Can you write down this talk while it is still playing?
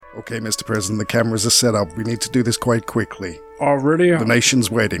Okay, Mr. President, the cameras are set up. We need to do this quite quickly. Oh, really? The nation's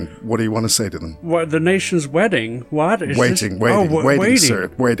waiting. What do you want to say to them? What, the nation's wedding? What? Is waiting, this? waiting,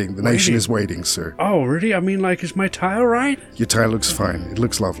 sir. Waiting. The nation is waiting, sir. Oh, really? I mean, like, is my tie all right? Your tie looks fine. It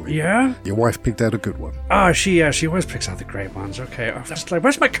looks lovely. Yeah? Your wife picked out a good one. Oh, she always picks out the great ones. Okay. I'm just like,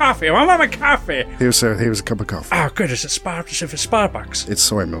 where's my coffee? I want my coffee. Here, sir. Here's a cup of coffee. Oh, good. Is it Starbucks? It's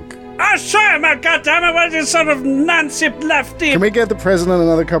soy milk. Oh, soy milk, goddammit. What is this sort of Nancy lefty? Can we get the president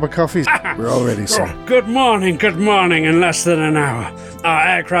another cup of coffee? We're all ready, sir. Oh, good morning. In less than an hour, our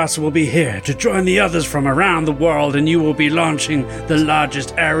aircraft will be here to join the others from around the world, and you will be launching the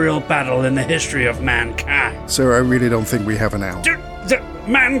largest aerial battle in the history of mankind. Sir, I really don't think we have an hour.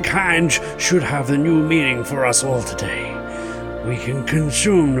 Mankind should have the new meaning for us all today. We can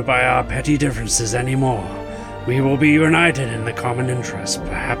consumed by our petty differences anymore. We will be united in the common interest.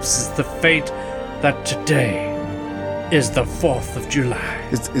 Perhaps it's the fate that today is the 4th of July.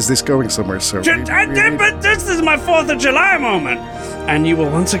 Is this going somewhere, sir? But this is my 4th of July moment. And you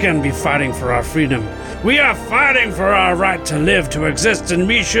will once again be fighting for our freedom. We are fighting for our right to live, to exist, and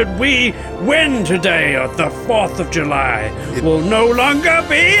we win today, the 4th of July will no longer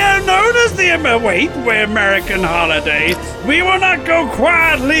be known as the American holiday. We will not go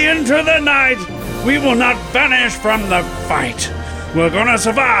quietly into the night. We will not vanish from the fight. We're gonna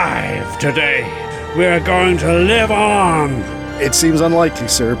survive today. We're going to live on. It seems unlikely,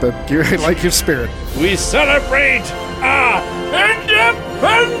 sir, but you like your spirit. We celebrate our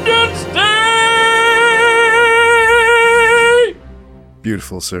Independence Day!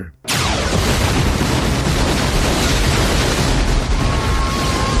 Beautiful, sir.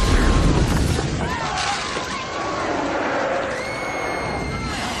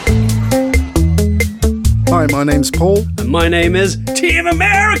 Hi, my name's Paul. And my name is Team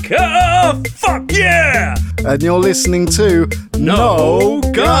America! Fuck yeah! And you're listening to No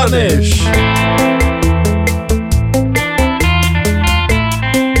Garnish!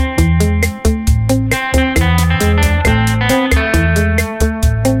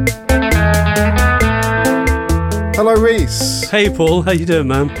 Hello, Reese. Hey, Paul. How you doing,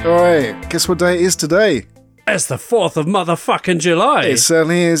 man? Alright, guess what day it is today? It's the 4th of motherfucking July. It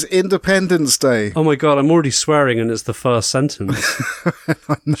certainly is Independence Day. Oh my god, I'm already swearing and it's the first sentence.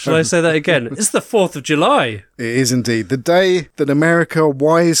 Shall I say that again? It's the 4th of July. It is indeed. The day that America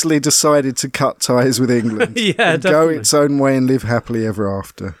wisely decided to cut ties with England. Yeah, and definitely. go its own way and live happily ever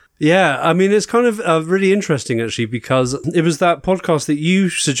after. Yeah, I mean, it's kind of really interesting, actually, because it was that podcast that you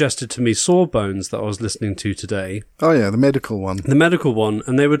suggested to me, Sawbones, that I was listening to today. Oh yeah, the medical one. The medical one.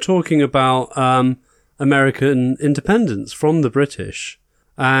 And they were talking about American independence from the British.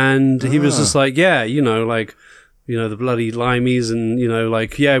 And he was just like, yeah, the bloody limeys and,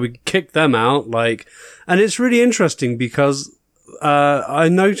 we kicked them out. And it's really interesting because I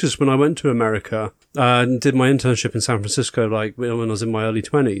noticed when I went to America and did my internship in San Francisco, when I was in my early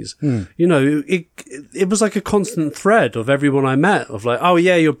 20s, it was like a constant thread of everyone I met of oh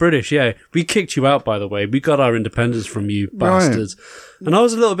yeah, you're British. Yeah, we kicked you out, by the way. We got our independence from you bastards. Right. And I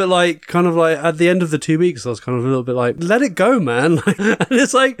was a little bit at the end of the 2 weeks, I was kind of a little bit let it go, man. And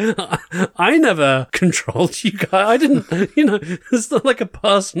it's I never controlled you guys. I didn't, it's not like a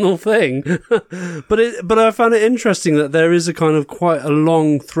personal thing. But I found it interesting that there is a kind of quite a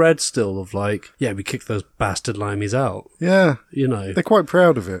long thread still of yeah, we kicked those bastard limeys out. Yeah. They're quite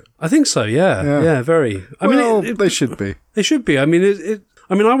proud of it. I think so, yeah. Yeah, very. I mean, they should be. They should be. I mean,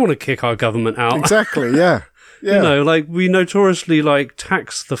 I want to kick our government out. Exactly, yeah. Yeah. We notoriously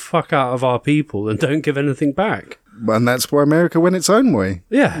tax the fuck out of our people and don't give anything back. And that's why America went its own way.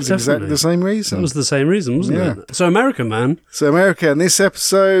 Yeah, it's definitely. Exactly the same reason. That was the same reason, wasn't it? So America, man. So America, in this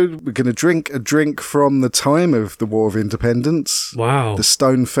episode, we're going to drink a drink from the time of the War of Independence. Wow. The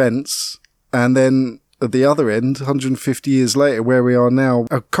Stone Fence. And then at the other end, 150 years later, where we are now,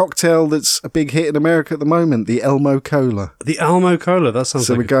 a cocktail that's a big hit in America at the moment, the Elmo Cola. The Elmo Cola, that sounds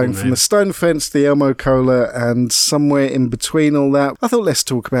so like we're going from the Stone Fence to the Elmo Cola, and somewhere in between all that, I thought let's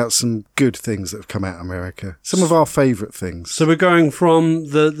talk about some good things that have come out of America. Some of our favourite things. So we're going from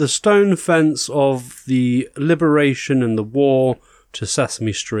the Stone Fence of the liberation and the war to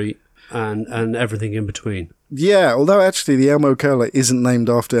Sesame Street and everything in between. Yeah, although actually the Elmo Cola isn't named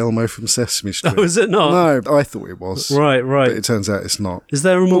after Elmo from Sesame Street. Oh, is it not? No, I thought it was. Right. But it turns out it's not. Is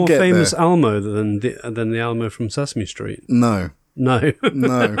there a more famous Elmo than the Elmo from Sesame Street? No.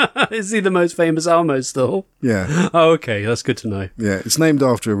 Is he the most famous Elmo still? Yeah. Oh, okay. That's good to know. Yeah, it's named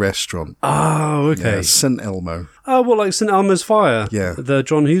after a restaurant. Oh, okay. Yeah, St. Elmo. Oh, well, like St. Elmo's Fire? Yeah. The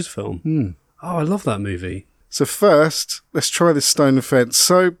John Hughes film? Mm. Oh, I love that movie. So first, let's try this Stone Fence.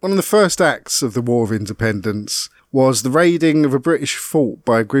 So one of the first acts of the War of Independence was the raiding of a British fort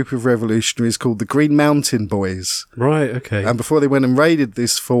by a group of revolutionaries called the Green Mountain Boys. Right, okay. And before they went and raided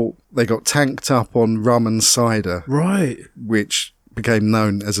this fort, they got tanked up on rum and cider, Right, which became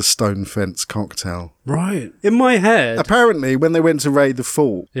known as a stone fence cocktail. right. In my head... Apparently, when they went to raid the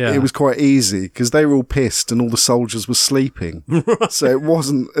fort, Yeah. it was quite easy because they were all pissed and all the soldiers were sleeping. So it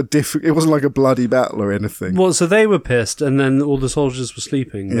wasn't it wasn't like a bloody battle or anything. Well, so they were pissed, and then all the soldiers were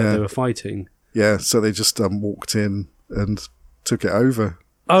sleeping when Yeah. they were fighting. Yeah, so they just walked in and took it over.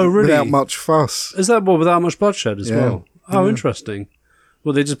 Oh, really? Without much fuss. Is that without much bloodshed as Yeah. well? Oh, Yeah. interesting.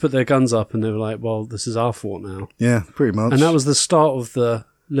 Well, they just put their guns up and they were like, well, this is our fort now. Yeah, pretty much. And that was the start of the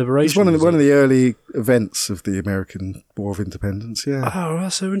liberation. It's one of was one it? of the early events of the American War of Independence, yeah. Oh,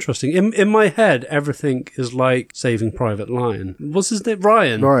 that's so interesting. In my head, everything is like Saving Private Ryan. What's his name?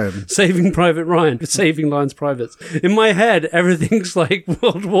 Ryan. Ryan. Saving Private Ryan. Saving Lions Privates. In my head, everything's like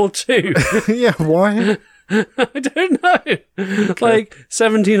World War II. Yeah, why? I don't know. Like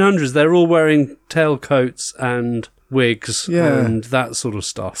 1700s, they're all wearing tailcoats and wigs Yeah. and that sort of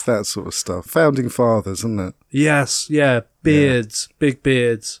stuff. That sort of stuff. Founding fathers, isn't it? Yes, yeah. Beards, big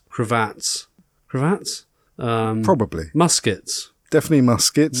beards, cravats. Cravats? Probably. Muskets. Definitely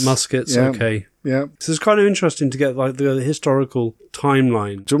muskets. Muskets, Yeah. okay. Yeah. So it's kind of interesting to get like the historical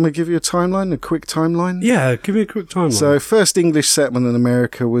timeline. Do you want me to give you a timeline, a quick timeline? Yeah, give me a quick timeline. So, first English settlement in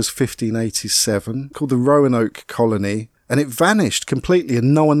America was 1587, called the Roanoke Colony, and it vanished completely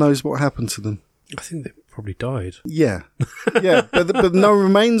and no one knows what happened to them. I think they probably died. Yeah. Yeah, but no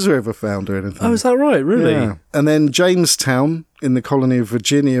remains were ever found or anything. Oh, is that right? Really? Yeah. And then Jamestown in the colony of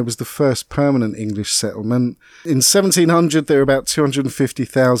Virginia was the first permanent English settlement. In 1700, there were about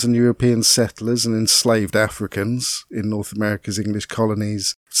 250,000 European settlers and enslaved Africans in North America's English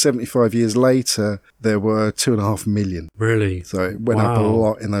colonies. 75 years later, there were 2.5 million. Really? So it went up a Wow.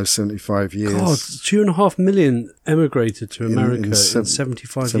 lot in those 75 years. God, 2.5 million emigrated to America in, sev-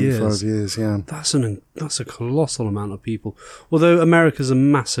 75 75 years. years, yeah. That's a colossal amount of people. Although America's a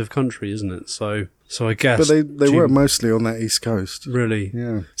massive country, isn't it? So I guess. But they Jim- were mostly on that East Coast. Really?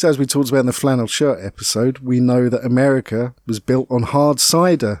 Yeah. So as we talked about in the flannel shirt episode, we know that America was built on hard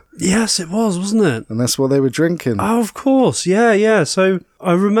cider, Yes, it was, wasn't it? and that's what they were drinking. Oh, of course. Yeah, yeah. So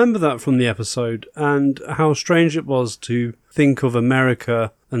I remember that from the episode and how strange it was to think of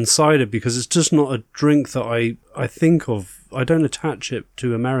America and cider because it's just not a drink that I think of. I don't attach it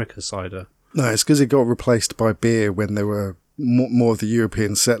to America cider. No, it's because it got replaced by beer when there were more of the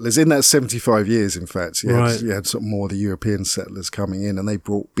European settlers. In that 75 years, in fact, Right. you had sort of more of the European settlers coming in and they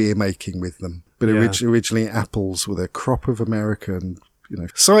brought beer making with them. But Yeah. originally apples were the crop of America and,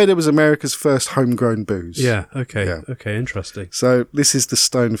 cider was America's first homegrown booze. Yeah, okay. Yeah. Okay, interesting. So this is the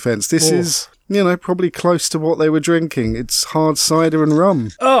stone fence. This Oh. is, probably close to what they were drinking. It's hard cider and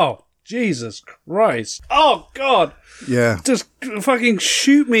rum. Oh, Jesus Christ. Oh, God. Yeah. Just fucking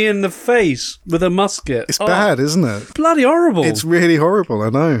shoot me in the face with a musket. It's Oh, bad, isn't it? bloody horrible. It's really horrible, I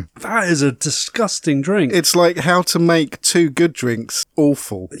know. That is a disgusting drink. It's like how to make two good drinks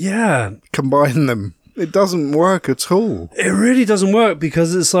awful. Yeah. Combine them. It doesn't work at all. It really doesn't work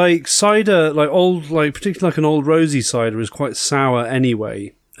because it's like cider, particularly like an old rosy cider is quite sour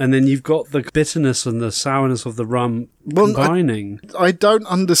anyway. And then you've got the bitterness and the sourness of the rum combining. I don't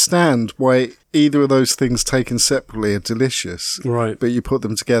understand why either of those things taken separately are delicious. Right. But you put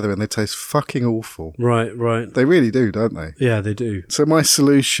them together and they taste fucking awful. Right. They really do, don't they? Yeah, they do. So my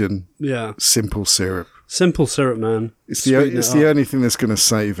solution, Yeah. simple syrup. Simple syrup, man. It's Sweeten the it up. only thing that's going to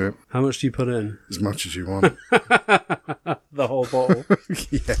save it, How much do you put in? as much as you want. The whole bottle.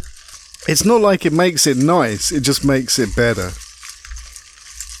 Yeah. It's not like it makes it nice, it just makes it better.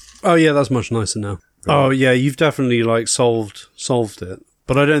 Oh, yeah, that's much nicer now. Oh, yeah, you've definitely solved it.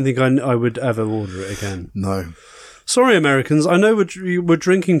 But I don't think I would ever order it again. No. Sorry, Americans. I know we're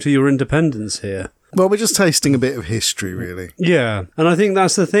drinking to your independence here. Well, we're just tasting a bit of history, really. Yeah, and I think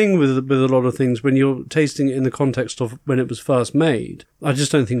that's the thing with a lot of things when you're tasting it in the context of when it was first made. I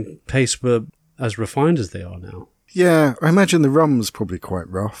just don't think tastes were as refined as they are now. Yeah, I imagine the rum was probably quite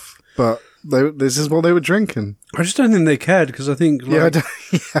rough, but this is what they were drinking. I just don't think they cared because I think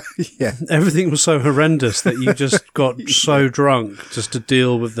Yeah. everything was so horrendous that you just got so drunk just to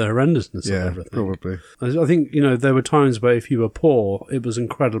deal with the horrendousness of Yeah, everything. probably. I think, there were times where if you were poor, it was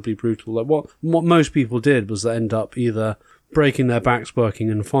incredibly brutal. Like what most people did was they end up either breaking their backs working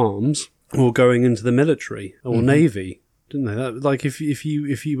in farms or going into the military or navy, didn't they? That, like if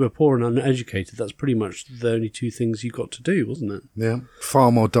you were poor and uneducated, that's pretty much the only two things you got to do, wasn't it? Yeah.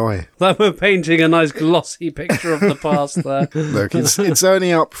 Farm or die. Like we're painting a nice glossy picture of the past there. Look, it's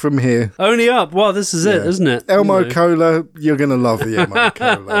only up from here. Only up. Well, this is it, isn't it? Elmo Cola, you're going to love the Elmo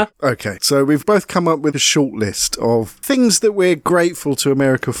Cola. Okay, so we've both come up with a short list of things that we're grateful to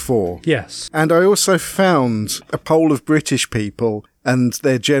America for. Yes. And I also found a poll of British people and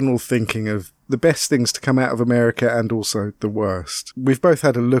their general thinking of the best things to come out of America and also the worst. We've both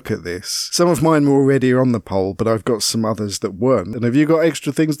had a look at this. Some of mine were already on the poll, but I've got some others that weren't. And have you got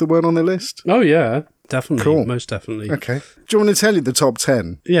extra things that weren't on the list? Oh, yeah. Definitely. Cool. Most definitely. Okay. Do you want to tell you the top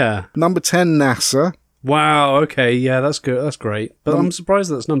 10? Yeah. Number 10, NASA. Wow, okay, yeah, that's good. That's great. But I'm surprised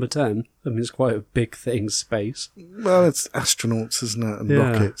that's number 10. I mean, it's quite a big thing, space. Well, it's astronauts, isn't it? And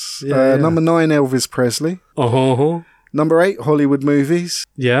rockets. Yeah. Number 9, Elvis Presley. Uh-huh. Number 8, Hollywood movies.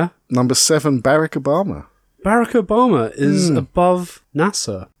 Yeah. Number 7, Barack Obama. Barack Obama is above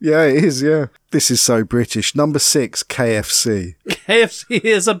NASA. Yeah, it is, yeah. This is so British. Number 6, KFC. KFC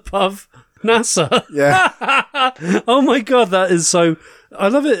is above NASA. Yeah. Oh my God, that is so... I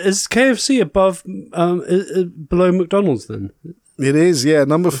love it. Is KFC above, below McDonald's then? It is, yeah.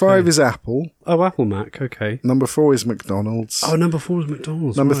 Number 5 is Apple. Oh, Apple Mac, okay. Number 4 is McDonald's. Oh, number 4 is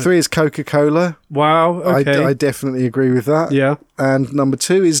McDonald's. Number 3 is Coca-Cola. Wow, okay. I definitely agree with that. Yeah. And number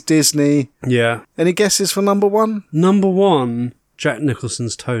 2 is Disney. Yeah. Any guesses for number 1? Number 1, Jack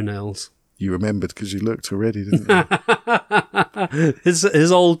Nicholson's toenails. You remembered because you looked already, didn't you?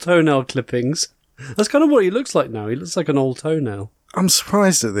 His old toenail clippings. That's kind of what he looks like now. He looks like an old toenail. I'm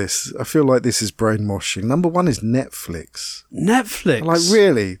surprised at this. I feel like this is brainwashing. Number 1 is Netflix. Netflix? Like,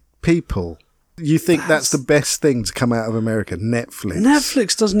 really? People? You think that's the best thing to come out of America? Netflix?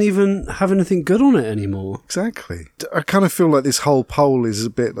 Netflix doesn't even have anything good on it anymore. Exactly. I kind of feel like this whole poll is a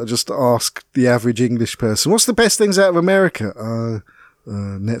bit, I just ask the average English person, what's the best things out of America?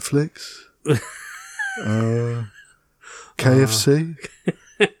 Netflix? KFC?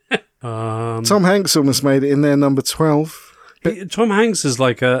 Tom Hanks almost made it in there, number 12. Tom Hanks is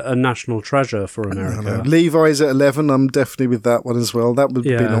like a national treasure for America. Levi's at 11. I'm definitely with that one as well. That would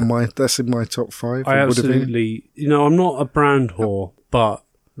have been that's in my top 5. I absolutely, I'm not a brand whore, but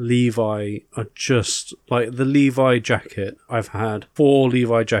Levi are just like the Levi jacket. I've had 4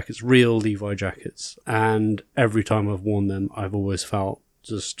 Levi jackets, real Levi jackets, and every time I've worn them, I've always felt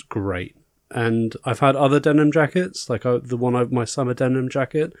just great. And I've had other denim jackets, like my summer denim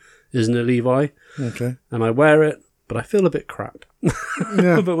jacket isn't a Levi. Okay. And I wear it, but I feel a bit crap.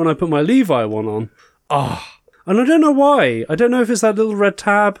 Yeah. But when I put my Levi one on, and I don't know why. I don't know if it's that little red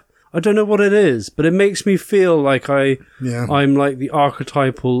tab. I don't know what it is, but it makes me feel like I'm like the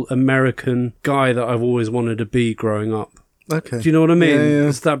archetypal American guy that I've always wanted to be growing up. Okay. Do you know what I mean? Yeah.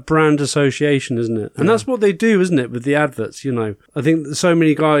 It's that brand association, isn't it? And that's what they do, isn't it, with the adverts, I think that so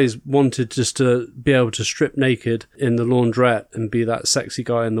many guys wanted just to be able to strip naked in the laundrette and be that sexy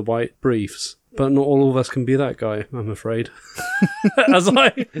guy in the white briefs. But not all of us can be that guy, I'm afraid. As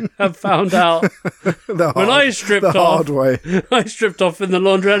I have found out when I stripped off. Hard way. I stripped off in the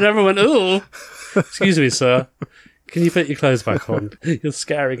laundrette and everyone went, ooh. Excuse me, sir. Can you put your clothes back on? You're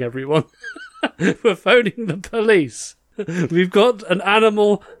scaring everyone. We're phoning the police. We've got an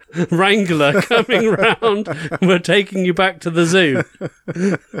animal wrangler coming round. We're taking you back to the zoo.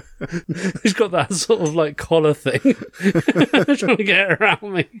 He's got that sort of like collar thing. Trying to get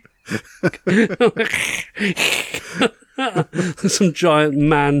around me. Some giant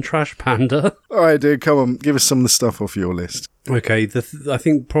man trash panda. All right, dude, come on. Give us some of the stuff off your list. Okay, I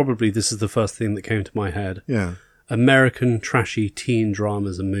think probably this is the first thing that came to my head. Yeah. American trashy teen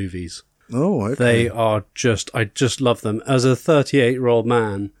dramas and movies. Oh, okay. They are I just love them. As a 38-year-old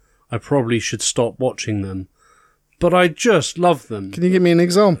man, I probably should stop watching them. But I just love them. Can you give me an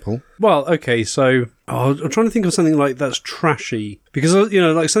example? Well, okay, so I'm trying to think of something like that's trashy. Because,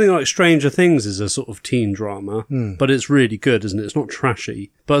 like something like Stranger Things is a sort of teen drama, but it's really good, isn't it? It's not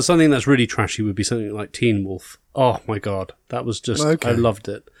trashy. But something that's really trashy would be something like Teen Wolf. Oh, my God. That was just, I loved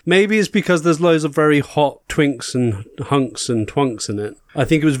it. Maybe it's because there's loads of very hot twinks and hunks and twunks in it. I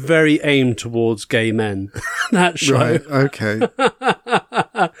think it was very aimed towards gay men, that show. Right, okay.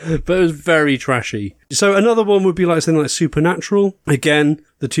 But it was very trashy. So another one would be like something like Supernatural. Again,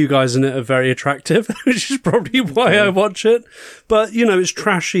 the 2 guys in it are very attractive, which is probably why I watch it. But, it's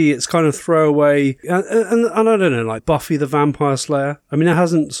trashy. It's kind of throwaway. And I don't know, like Buffy the Vampire Slayer. I mean, it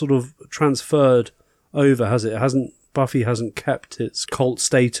hasn't sort of transferred over, has it? It hasn't Buffy hasn't kept its cult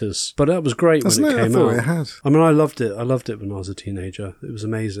status. But that was great when it I came thought out. it had. I mean, I loved it. I loved it when I was a teenager. It was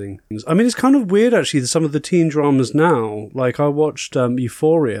amazing. I mean, it's kind of weird, actually, some of the teen dramas now. Like, I watched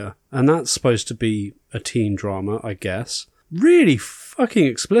Euphoria, and that's supposed to be a teen drama, I guess. Really fucking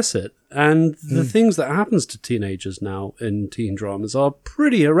explicit. And the things that happens to teenagers now in teen dramas are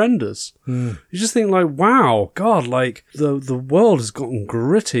pretty horrendous. You just think, like, wow, God, like, the world has gotten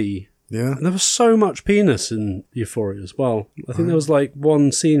gritty. Yeah. And there was so much penis in Euphoria as well. I think there was, like,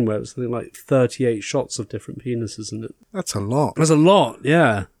 one scene where it was something like 38 shots of different penises in it. That's a lot. There's a lot,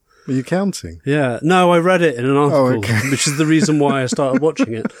 yeah. Were you counting? Yeah. No, I read it in an article, okay. which is the reason why I started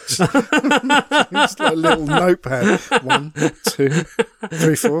watching it. It's like a little notepad. 1, 2,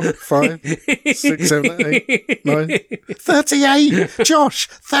 3, 4, 5, 6, 7, 8, 9. 38! Josh!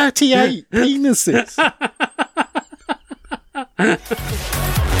 38 penises!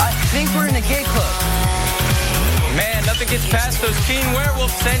 I think we're in a gay club. Man, nothing gets past those teen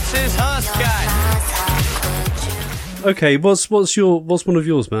werewolf senses, huh, Scott? Okay, what's one of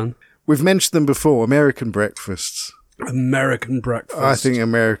yours, man? We've mentioned them before. American breakfasts. American breakfast. I think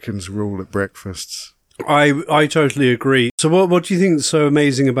Americans rule at breakfasts. I totally agree. So what do you think is so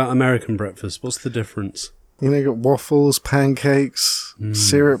amazing about American breakfast? What's the difference? You know, you got waffles, pancakes,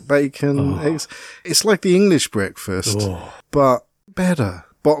 syrup, bacon, eggs. It's like the English breakfast, but better.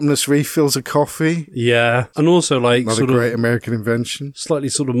 Bottomless refills of coffee. Yeah. And also, like, Another sort great of American invention. slightly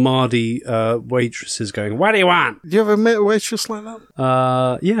sort of mardy waitresses going, "What do you want?" Do you ever met a waitress like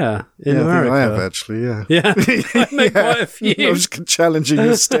that? Yeah, in Yeah, America. I think I have actually, yeah. Yeah, I know quite a few. I was challenging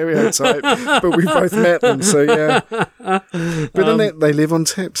your stereotype, but we both met them, so yeah. But then they live on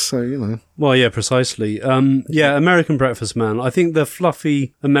tips, so, you know. Well, yeah, precisely. Yeah, American breakfast, man. I think the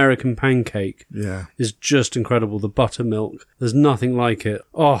fluffy American pancake Yeah. is just incredible. The buttermilk, there's nothing like it.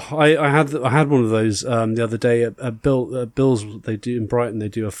 Oh, I had one of those the other day at Bill's. They do in Brighton. They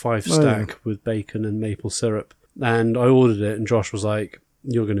do a 5-stack with bacon and maple syrup, and I ordered it, and Josh was like,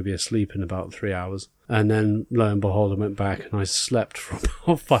 "You're going to be asleep in about 3 hours." And then, lo and behold, I went back and I slept for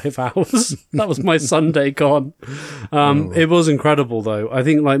about 5 hours. That was my Sunday gone. It was incredible, though. I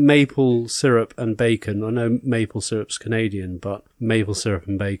think, like, maple syrup and bacon, I know maple syrup's Canadian, but maple syrup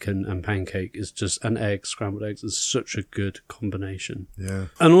and bacon and pancake is just, an egg, scrambled eggs, is such a good combination. Yeah.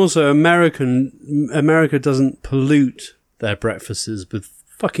 And also, America doesn't pollute their breakfasts with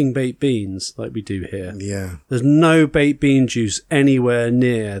fucking baked beans like we do here. Yeah. There's no baked bean juice anywhere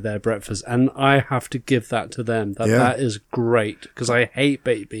near their breakfast, and I have to give that to them. That is great, because I hate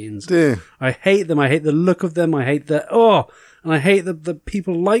baked beans. Dear. I hate them. I hate the look of them. I hate and I hate that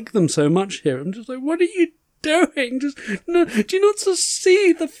people like them so much here. I'm just like, what are you doing? Just no. Do you not just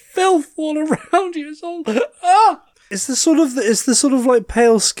see the filth all around you? It's all It's the sort of like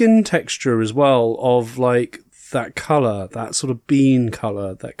pale skin texture as well of like that colour, that sort of bean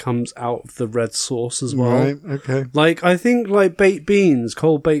colour that comes out of the red sauce as well. Right, okay. Like, I think, like, baked beans,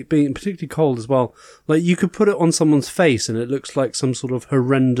 cold baked bean, particularly cold as well, like, you could put it on someone's face and it looks like some sort of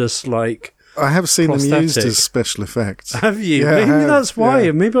horrendous, like, I have seen them used prosthetic. as special effects. Have you? Yeah, I Maybe have, that's why.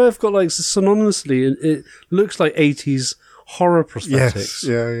 yeah. Maybe I've got, like, synonymously, it looks like 80s horror prosthetics. Yes,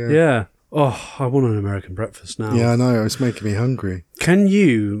 yeah. Yeah. Oh, I want an American breakfast now. Yeah, I know. It's making me hungry.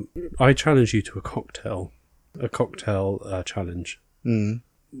 I challenge you to a cocktail challenge.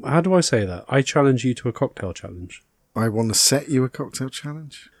 How do I say that? I challenge you to a cocktail challenge. I want to set you a cocktail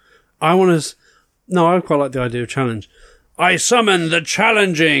challenge. I quite like the idea of challenge. I summon the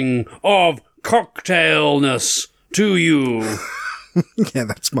challenging of cocktailness to you. Yeah,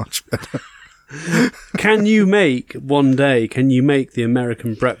 that's much better. Can you make the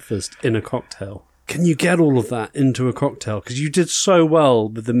American breakfast in a cocktail? Can you get all of that into a cocktail? Because you did so well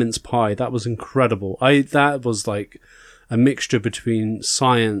with the mince pie. That was incredible. That was like a mixture between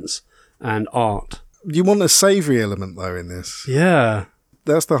science and art. You want a savoury element, though, in this. Yeah.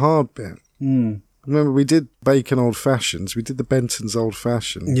 That's the hard bit. Remember, we did bacon old fashions. We did the Benton's old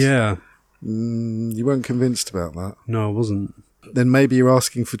fashions. Yeah. You weren't convinced about that. No, I wasn't. Then maybe you're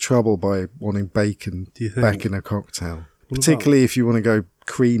asking for trouble by wanting bacon Do you think? back in a cocktail. What Particularly if you want to go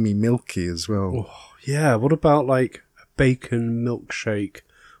creamy, milky as well. Oh, yeah. What about like a bacon milkshake,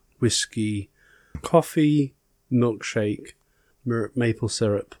 whiskey, coffee, milkshake, maple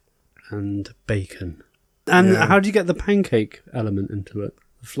syrup, and bacon? And how do you get the pancake element into it?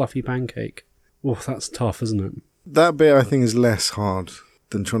 The fluffy pancake. Oh, that's tough, isn't it? That bit, I think, is less hard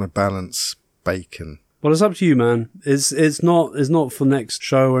than trying to balance bacon. Well, it's up to you, man. It's not for next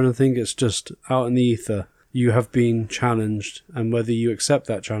show or anything. It's just out in the ether. You have been challenged, and whether you accept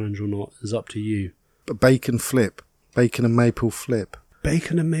that challenge or not is up to you. But bacon and maple flip.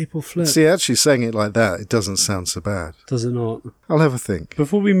 Bacon and maple flip. See, actually saying it like that, it doesn't sound so bad. Does it not? I'll have a think.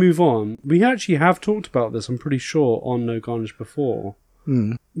 Before we move on, we actually have talked about this, I'm pretty sure, on No Garnish before.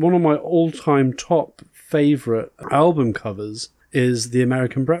 One of my all-time top favourite album covers is The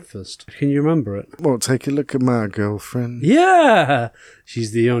American Breakfast. Can you remember it? Well, take a look at my girlfriend. Yeah!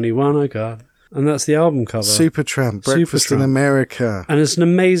 She's the only one I got. And that's the album cover. Supertramp, Breakfast in America. And it's an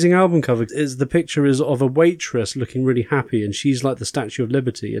amazing album cover. The picture is of a waitress looking really happy, and she's like the Statue of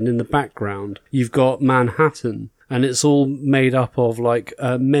Liberty. And in the background, you've got Manhattan. And it's all made up of like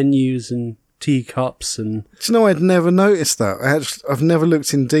menus and teacups and... Do you know, I'd never noticed that. I've never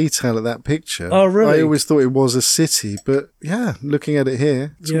looked in detail at that picture. Oh, really? I always thought it was a city, but yeah, looking at it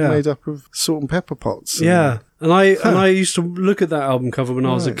here, it's all Yeah. made up of salt and pepper pots. Yeah. And I used to look at that album cover when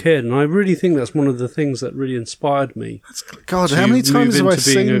I was a kid, and I really think that's one of the things that really inspired me. God, to how many times have move I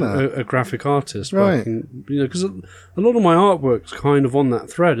into being seen that? a graphic artist, Right. Because a lot of my artwork's kind of on that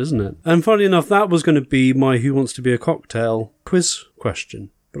thread, isn't it? And funny enough, that was going to be my Who Wants to Be a Cocktail quiz question,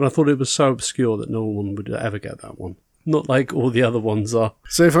 but I thought it was so obscure that no one would ever get that one. Not like all the other ones are.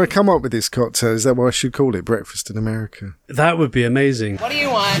 So if I come up with this cocktail, is that what I should call it? Breakfast in America? That would be amazing. What do you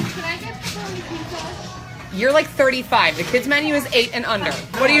want? Can I get some pizza? You're like 35. The kids' menu is 8 and under.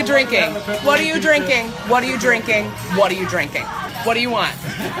 What are you drinking? What are you drinking? What are you drinking? What are you drinking? What do you want?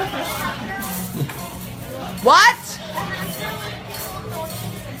 What?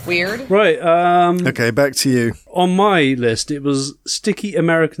 Weird. Right, Okay, back to you. on my list, it was sticky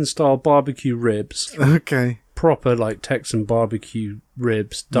American-style barbecue ribs. Okay. Proper, like, Texan barbecue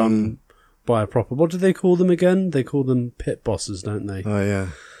ribs done by a proper... What do they call them again? They call them pit bosses, don't they? Oh, yeah.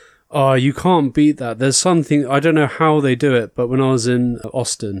 Oh, you can't beat that. There's something... I don't know how they do it, but when I was in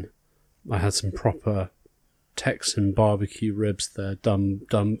Austin, I had some proper Texan barbecue ribs there, done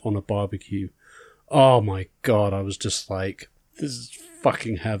on a barbecue. Oh, my God. I was just like, this is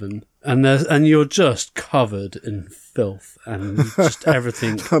fucking heaven. And you're just covered in filth and just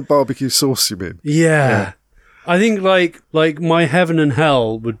everything. Barbecue sauce, you mean? Yeah. I think like my heaven and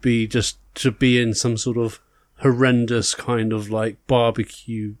hell would be just to be in some sort of horrendous kind of like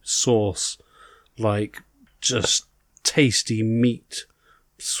barbecue sauce, like just tasty meat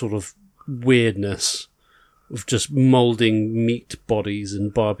sort of weirdness of just moulding meat bodies in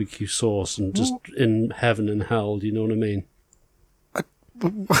barbecue sauce and just in heaven and hell. Do you know what I mean?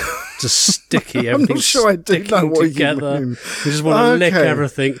 Just sticky. I'm not sure I do know sticking what together. you mean. You just want to lick Okay.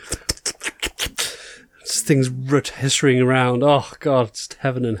 everything. Just things hissing around. Oh, God, just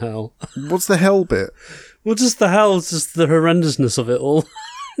heaven and hell. What's the hell bit? Well, just the hell is just the horrendousness of it all.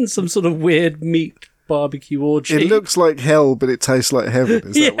 And some sort of weird meat barbecue orgy. It looks like hell, but it tastes like heaven.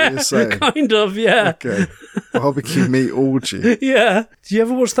 Is that what you're saying? kind of, yeah. Okay. Barbecue meat orgy. Yeah. Do you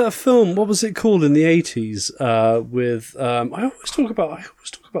ever watch that film? What was it called in the 80s? With I always talk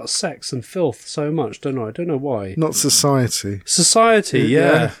about sex and filth so much, don't I? I don't know why. Not Society. Society,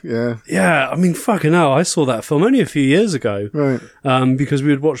 yeah. Yeah. Yeah, I mean, fucking hell, I saw that film only a few years ago. Right. Because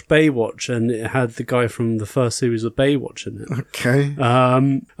we would watch Baywatch, and it had the guy from the first series of Baywatch in it. Okay. I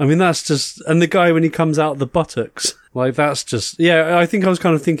mean, that's just... And the guy when he comes out the buttocks, like, that's just... Yeah, I think I was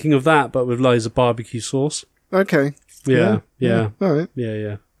kind of thinking of that, but with loads of barbecue sauce. Okay. Yeah. All right.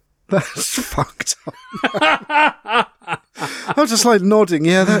 Yeah. That's fucked up. I'm just like nodding.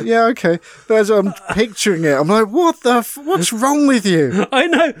 Yeah, okay. As I'm picturing it, I'm like, what's wrong with you? I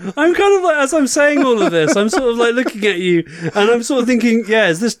know. I'm kind of like, as I'm saying all of this, I'm sort of like looking at you, and I'm sort of thinking, yeah,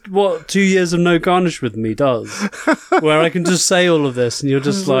 is this what 2 years of No Garnish with me does? Where I can just say all of this, and you're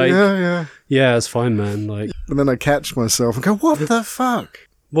just like, Yeah. it's fine, man. Like, And then I catch myself and go, what the fuck?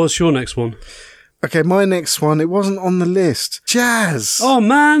 what's your next one? Okay, my next one, it wasn't on the list. Jazz. Oh,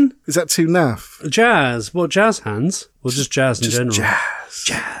 man. Is that too naff? Jazz. What, jazz hands? Or just jazz in Just general? jazz.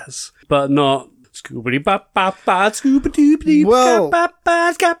 Jazz. But not scoobity ba ba ba scoobity doo Well- ba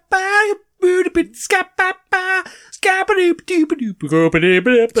ba ska ba boop ska ba ba ska ba doo doo doo boopity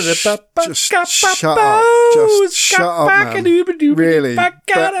ba ba ba Just ska ba shut ba up. Just ska shut up, ba man. doo doo Really, ba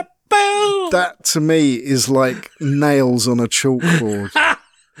ga da boo. That to me is like nails on a chalkboard.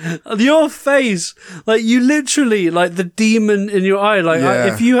 Your face, like you literally, like the demon in your eye. Like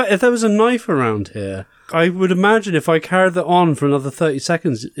Yeah. if there was a knife around here, I would imagine if I carried that on for another 30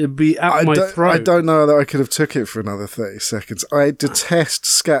 seconds, it'd be at my throat. I don't know that I could have took it for another 30 seconds. I detest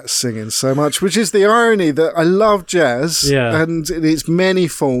scat singing so much, which is the irony that I love jazz and in its many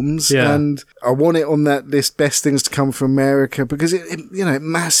forms, and I want it on that list, best things to come from America, because it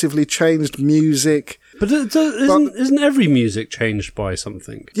massively changed music. But isn't every music changed by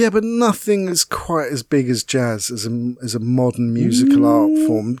something? Yeah, but nothing is quite as big as jazz as a modern musical art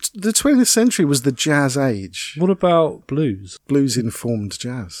form. The 20th century was the jazz age. What about blues? Blues informed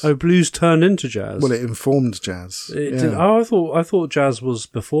jazz. Oh, blues turned into jazz. Well, it informed jazz. It did. Oh, I thought jazz was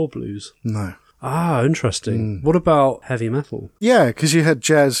before blues. No. Ah, interesting. What about heavy metal? Yeah, because you had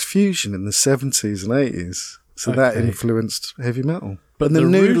jazz fusion in the 70s and 80s. So that Okay. influenced heavy metal. But And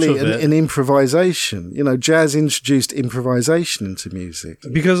then the root newly of it- in improvisation, jazz introduced improvisation into music.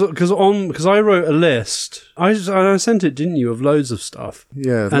 Because I wrote a list. I sent it, didn't you, of loads of stuff.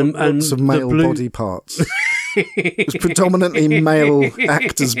 Yeah, And- lots and of male the blue- body parts. It was predominantly male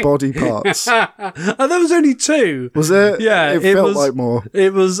actors' body parts. Oh, there was only two. Was it? Yeah, it felt like more.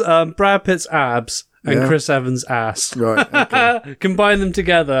 It was Brad Pitt's abs and Yeah. Chris Evans' ass. Right. Okay. Combine them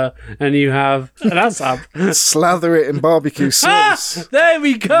together, and you have an ass ab. Slather it in barbecue sauce. There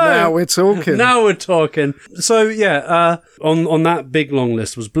we go. Now we're talking. Now we're talking. So yeah, on that big long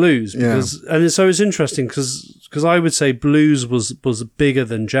list was blues so it's interesting because I would say blues was bigger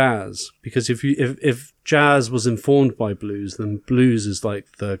than jazz, because if jazz was informed by blues, then blues is like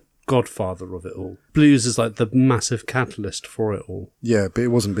the godfather of it all. Blues is like the massive catalyst for it all. Yeah, but it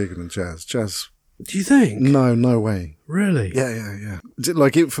wasn't bigger than jazz. Jazz. Do you think? No way. Really? Yeah.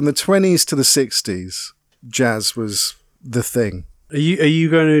 Like from the 20s to the 60s, jazz was the thing. Are you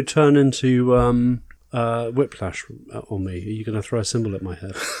going to turn into Whiplash on me? Are you going to throw a cymbal at my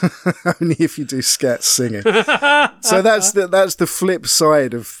head? Only if you do scat singing. So that's the flip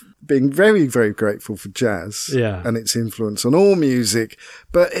side of being very, very grateful for jazz and its influence on all music.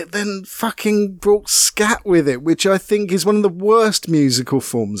 But it then fucking brought scat with it, which I think is one of the worst musical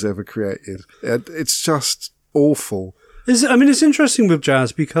forms ever created. It's just awful. It's interesting with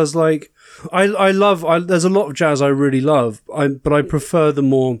jazz because, like, there's a lot of jazz I really love, but I prefer the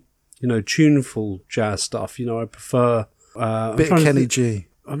more, tuneful jazz stuff. I prefer Bit of Kenny G.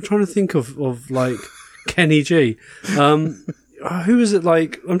 I'm trying to think of like Kenny G. Who is it?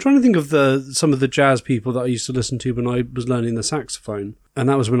 Like, I'm trying to think of some of the jazz people that I used to listen to when I was learning the saxophone, and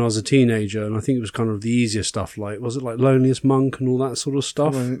that was when I was a teenager. And I think it was kind of the easier stuff. Like, was it like Loneliest Monk and all that sort of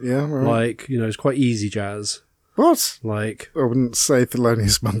stuff? Right, yeah, right. Like, it's quite easy jazz. What? Like, I wouldn't say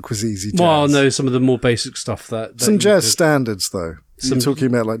Thelonious Monk was easy jazz. well, no, some of the more basic stuff that some you jazz could- standards, though. You're talking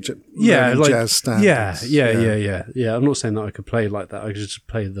about like jazz standards. Yeah. I'm not saying that I could play like that. I could just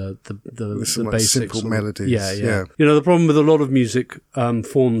play the Some, like, basics. simple melodies. Yeah. The problem with a lot of music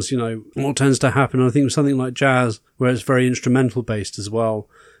forms, what tends to happen, I think with something like jazz, where it's very instrumental based as well,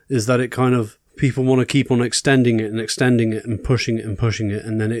 is that it kind of, people want to keep on extending it and pushing it,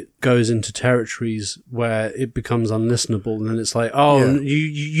 and then it goes into territories where it becomes unlistenable, and then it's like,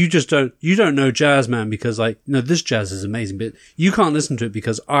 you just don't know jazz, man, because this jazz is amazing, but you can't listen to it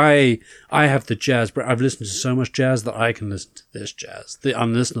because I have the jazz, but I've listened to so much jazz that I can listen to this jazz, the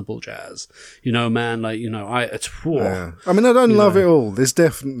unlistenable jazz, man, Yeah. I mean, I don't love it all. There's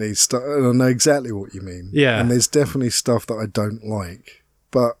definitely stuff, I know exactly what you mean. Yeah. And there's definitely stuff that I don't like,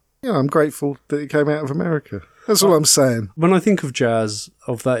 but I'm grateful that it came out of America. That's all I'm saying. When I think of jazz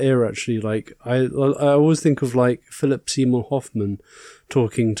of that era, actually, like I always think of like Philip Seymour Hoffman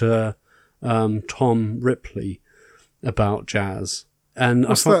talking to Tom Ripley about jazz, and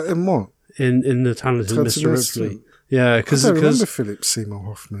What's that in what? in the Talented Mr. Ripley. Yeah, I because don't remember Philip Seymour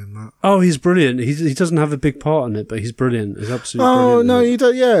Hoffman in that. oh, he's brilliant. He doesn't have a big part in it, but he's brilliant. He's absolutely Oh, brilliant. no, in it. you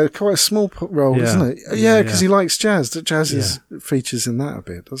don't. Yeah, quite a small role, Yeah. isn't it? Yeah, Yeah, because yeah. he likes jazz. That jazz features in that a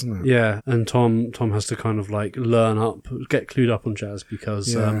bit, doesn't it? Yeah, and Tom has to kind of like learn up, get clued up on jazz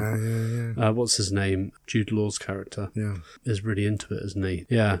because Yeah. what's his name? Jude Law's character. Yeah. Is really into it, isn't he?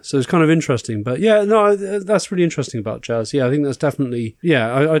 Yeah, so it's kind of interesting. But yeah, no, that's really interesting about jazz. Yeah, I think that's definitely.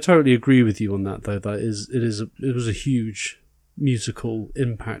 Yeah, I totally agree with you on that. Though it was a huge musical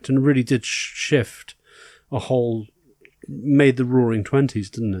impact and really did shift made the Roaring Twenties,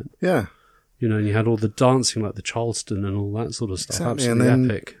 didn't it? Yeah. And you had all the dancing like the Charleston and all that sort of stuff. Exactly, Absolutely and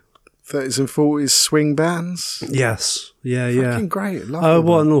then epic. 30s and 40s swing bands. Yes, yeah. Fucking great. Love Oh, all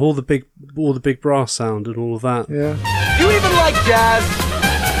well, that. and all the big brass sound and all of that. Yeah. Do you even like jazz?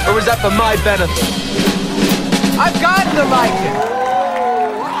 Or was that for my benefit? I've got to like it.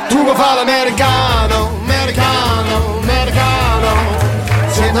 Tu vuoi fare l'americano, americano, americano,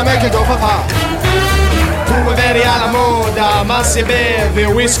 senza me che do papà. Tu vuoi veri alla moda, ma se bevi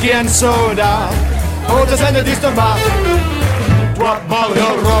whisky and soda, o ti senti disturbato. Tu abbali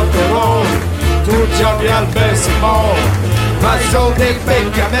al rock and roll, tu giochi al baseball, ma i soldi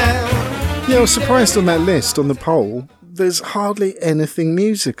becchi a me. Yeah, I was surprised on that list, on the poll, there's hardly anything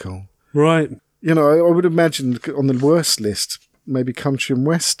musical. Right. I would imagine on the worst list, maybe country and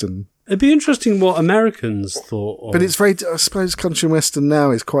western. It'd be interesting what Americans thought of. But it's very, I suppose country and western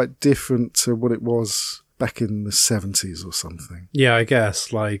now is quite different to what it was back in the 70s or something. Yeah, I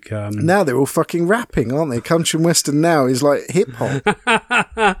guess. Like now they're all fucking rapping, aren't they? Country and western now is like hip hop.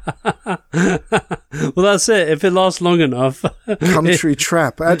 Well, that's it. If it lasts long enough. Country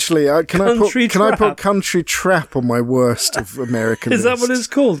trap. Actually, can I put country trap on my worst of American Is that list? what it's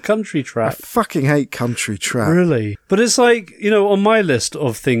called? Country I trap? fucking hate country trap. Really? But it's like, on my list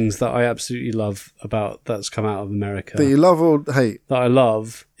of things that I absolutely love about that's come out of America. That you love or hate? That I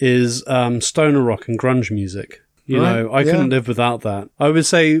love is stoner rock and grunge music. I couldn't live without that. I would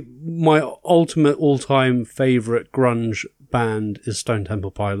say my ultimate all-time favourite grunge band is Stone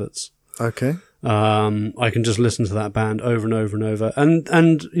Temple Pilots. Okay. I can just listen to that band over and over and over. And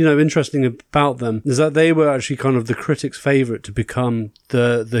interesting about them is that they were actually kind of the critics' favourite to become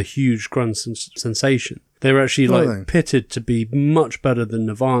the huge grunge sensation. They were actually pitted to be much better than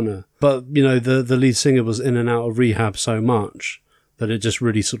Nirvana. But, the lead singer was in and out of rehab so much that it just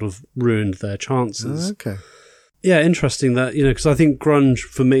really sort of ruined their chances. Okay. Yeah, interesting that, because I think grunge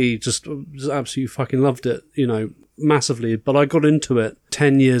for me just absolutely fucking loved it, massively. But I got into it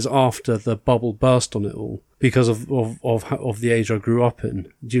 10 years after the bubble burst on it all because of the age I grew up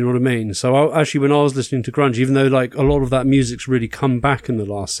in. Do you know what I mean? So when I was listening to grunge, even though like a lot of that music's really come back in the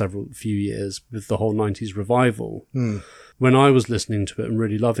last few years with the whole 90s revival, when I was listening to it and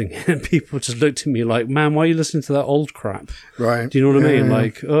really loving it, people just looked at me like, man, why are you listening to that old crap? Right. Do you know what I mean? Yeah.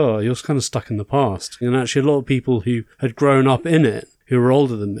 Like, you're kind of stuck in the past. And actually a lot of people who had grown up in it, who were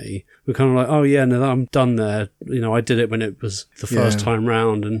older than me, were kind of like, oh yeah, no, I'm done there. I did it when it was the first time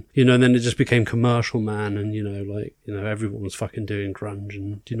round. And, and then it just became commercial, man. And, everyone was fucking doing grunge.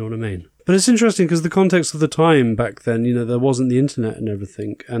 And do you know what I mean? But it's interesting because the context of the time back then, there wasn't the internet and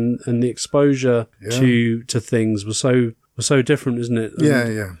everything. And the exposure to things was so different, isn't it?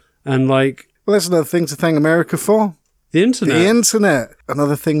 Yeah. And like... Well, that's another thing to thank America for. The internet. The internet.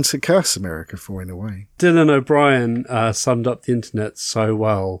 Another thing to curse America for, in a way. Dylan O'Brien summed up the internet so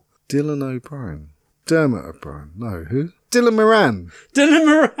well. Dylan O'Brien. Dermot O'Brien. No, who? Dylan Moran. Dylan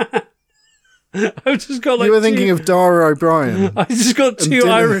Moran! I've just got like you were thinking of Dara O'Brien. I just got two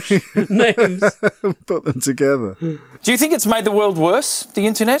Irish names. Put them together. Do you think it's made the world worse, the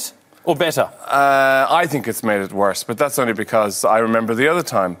internet, or better? I think it's made it worse, but that's only because I remember the other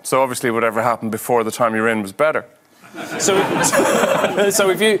time. So obviously whatever happened before the time you're in was better. So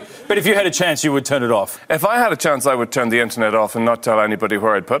if you had a chance, you would turn it off? If I had a chance, I would turn the internet off and not tell anybody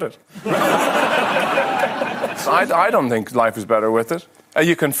where I'd put it. I don't think life is better with it.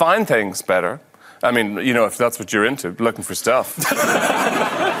 You can find things better. I mean, if that's what you're into, looking for stuff.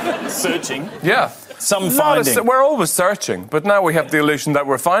 Searching? Yeah. Finding. We're always searching, but now we have the illusion that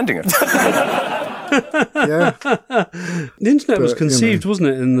we're finding it. Yeah. The internet was conceived, wasn't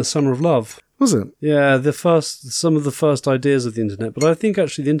it, in the Summer of Love? Was it? Yeah, some of the first ideas of the internet. But I think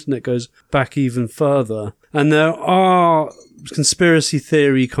actually the internet goes back even further. And there are conspiracy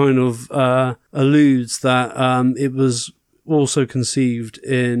theory kind of alludes that it was also conceived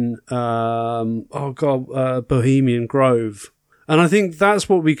in Bohemian Grove. And I think that's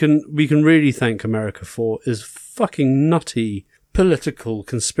what we can really thank America for, is fucking nutty political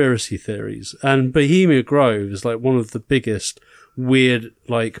conspiracy theories. And Bohemian Grove is like one of the biggest weird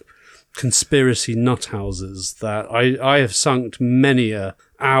like conspiracy nut houses that I have sunk many a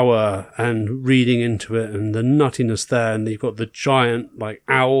hour and reading into it, and the nuttiness there. And you've got the giant like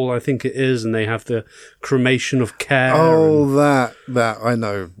owl, I think it is, and they have the cremation of care. Oh, that I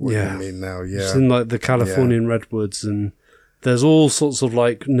know what you mean now. Yeah, it's in like the Californian redwoods, and there's all sorts of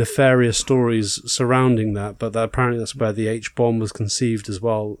like nefarious stories surrounding that. But apparently that's where the H-bomb was conceived as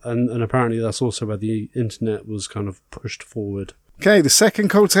well, and apparently that's also where the internet was kind of pushed forward. Okay, the second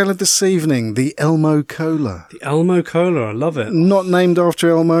cocktail of this evening, the Elmo Cola. The Elmo Cola, I love it. Not named after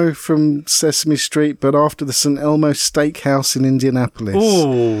Elmo from Sesame Street, but after the St. Elmo Steakhouse in Indianapolis.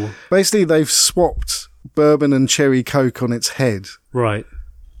 Oh. Basically, they've swapped bourbon and cherry Coke on its head. Right.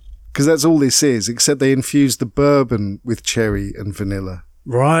 Because that's all this is, except they infused the bourbon with cherry and vanilla.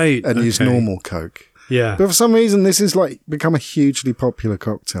 Right. And used normal Coke. Yeah. But for some reason, this is like become a hugely popular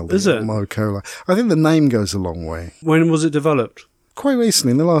cocktail. Is it? Elmo Cola. I think the name goes a long way. When was it developed? Quite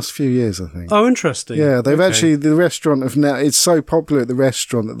recently, in the last few years, I think. Oh, interesting. Yeah, they've actually, the restaurant have now, it's so popular at the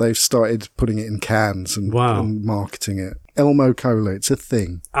restaurant that they've started putting it in cans and marketing it. Elmo Cola, it's a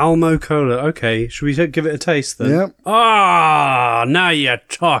thing. Elmo Cola, okay. Should we give it a taste then? Yep. Ah, now you're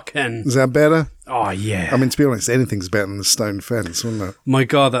talking. Is that better? Oh, yeah. I mean, to be honest, anything's better than the Stone Fence, wouldn't it? My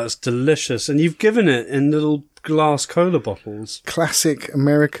God, that's delicious. And you've given it in little glass cola bottles. Classic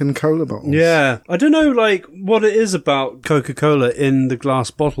American cola bottles. Yeah. I don't know, like, what it is about Coca-Cola in the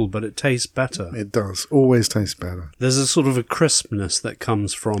glass bottle, but it tastes better. It does. Always tastes better. There's a sort of a crispness that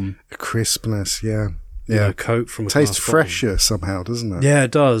comes from A crispness, yeah. you know, Coke from a Tastes glass bottle. fresher somehow, doesn't it? Yeah,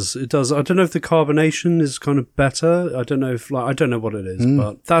 it does. It does. I don't know if the carbonation is kind of better. I don't know if, like, I don't know what it is,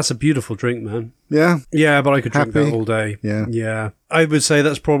 but that's a beautiful drink, man. Yeah. Yeah, but I could drink Happy? that all day. Yeah. Yeah. I would say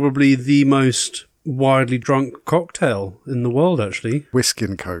that's probably the most widely drunk cocktail in the world, actually. Whiskey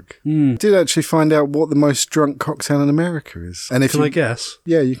and Coke. Did actually find out what the most drunk cocktail in America is. And if Can you, I guess?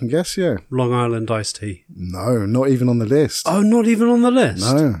 Yeah, you can guess, yeah. Long Island iced tea. No, not even on the list. Oh, not even on the list?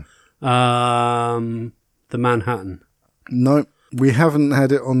 No. The Manhattan. No. We haven't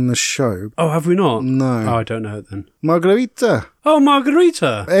had it on the show. Oh, have we not? No. Oh, I don't know it then. Margarita. Oh,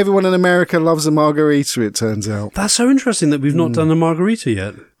 margarita. Everyone in America loves a margarita, it turns out. That's so interesting that we've not done a margarita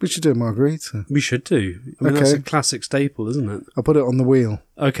yet. We should do a margarita. We should do. I mean, that's Okay. a classic staple, isn't it? I'll put it on the wheel.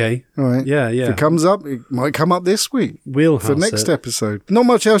 Okay. All right. Yeah, If yeah. it comes up, it might come up this week. Wheelhouse For next it. episode. Not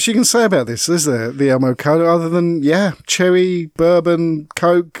much else you can say about this, is there? The Elmo Cola, other than, cherry, bourbon,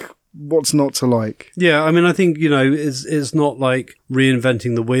 Coke. What's not to like? Yeah, I mean, I think, you know, it's not like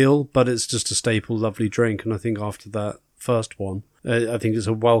reinventing the wheel, but it's just a staple, lovely drink. And I think after that first one, I think it's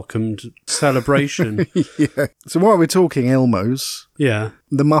a welcomed celebration. Yeah. So while we're talking Elmos, Yeah.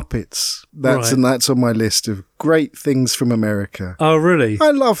 the Muppets. Right. That's on my list of great things from America. Oh, really?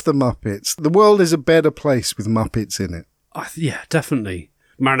 I love the Muppets. The world is a better place with Muppets in it. Yeah, definitely.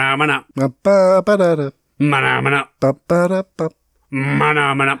 Mana, mana. Ba-ba-ba-da-da, Mana, mana. ba-ba-da-ba,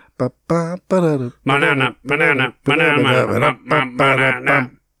 Mana, mana. ba-ba-ba-da-da. Banana, banana, banana,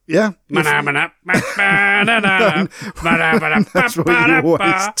 banana. Yeah. Banana, banana, banana. That's what you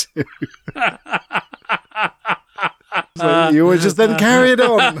always do. So you always just then carry it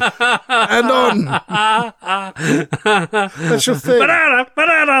on and on. That's your thing. I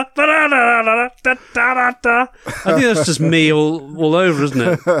think that's just me all over, isn't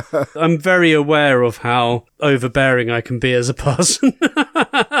it? I'm very aware of how overbearing I can be as a person.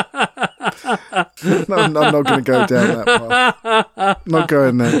 No, I'm not going to go down that path. Not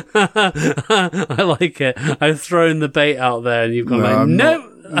going there. I like it. I've thrown the bait out there and you've gone like, I'm no.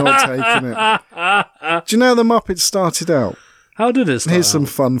 not taking it. Do you know how the Muppets started out? How did it start? Here's some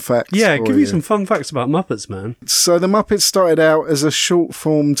fun facts. Yeah, for give me you. some fun facts about Muppets, man. So the Muppets started out as a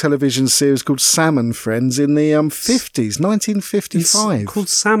short-form television series called Sam and Friends in the 50s, 1955. It's called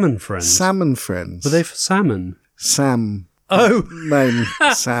Salmon Friends. Sam and Friends. Were they for salmon? Sam. Oh, Name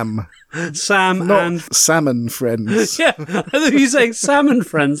Sam. Sam Not and... Salmon Friends. Yeah, I thought you were saying salmon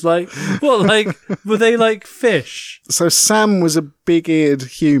friends. Like, what, like, were they like fish? So Sam was a big-eared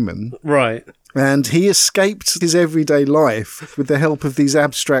human, Right. and he escaped his everyday life with the help of these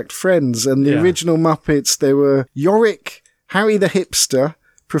abstract friends. And the Yeah. original Muppets, they were Yorick, Harry the Hipster,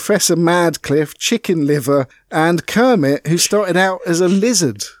 Professor Madcliffe, Chicken Liver, and Kermit, who started out as a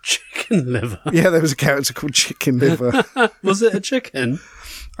lizard. Chicken liver. Yeah, there was a character called Chicken Liver. Was it a chicken?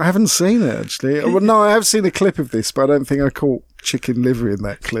 I haven't seen it, actually. Well, no, I have seen a clip of this, but I don't think I caught Chicken Liver in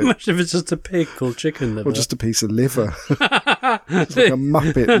that clip. Imagine if it's just a pig called chicken liver. Or just a piece of liver. It's like a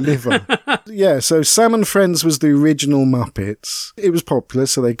Muppet liver. Yeah, so Sam and Friends was the original Muppets. It was popular,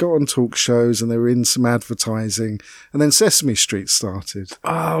 so they got on talk shows and they were in some advertising. And then Sesame Street started.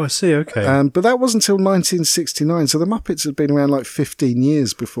 Oh, I see. Okay. But that wasn't until 1969, so the Muppets had been around like 15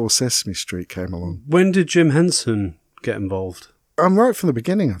 years before Sesame Street came along. When did Jim Henson get involved? I'm right from the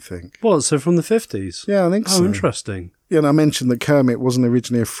beginning, I think. What? So from the 50s? Yeah, I think so. Oh, interesting. Yeah, and I mentioned that Kermit wasn't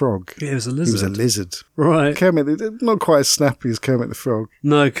originally a frog. Yeah, it was a He lizard. was a lizard. Right. Kermit, not quite as snappy as Kermit the Frog.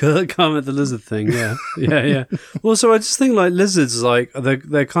 No, Kermit the lizard thing. Yeah, yeah. Also, I just think like lizards, like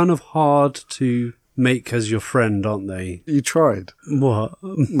they're kind of hard to make as your friend, aren't they? You tried What?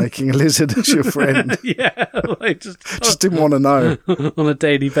 making a lizard as your friend. Yeah, like Just didn't want to know. on a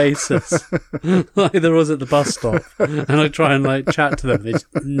daily basis. Like there was at the bus stop, and I try and like chat to them. They just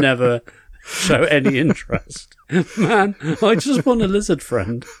never show any interest. Man, I just want a lizard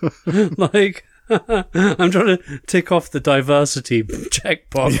friend. Like, I'm trying to tick off the diversity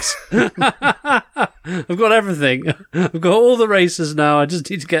checkbox. I've got everything. I've got all the races now. I just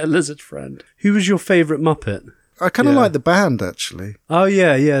need to get a lizard friend. Who was your favourite Muppet? I kind of Yeah. like the band, actually. Oh,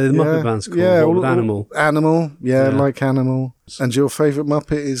 yeah, the Muppet Band's cool. Yeah, What with Animal. Animal, yeah, Yeah. like Animal. And your favourite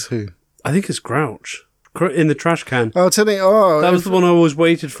Muppet is who? I think it's Grouch. In the trash can. Oh, tell me, That was the one I always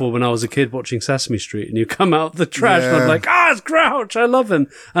waited for when I was a kid watching Sesame Street, and you come out of the trash and I'm Yeah. like, it's Grouch, I love him.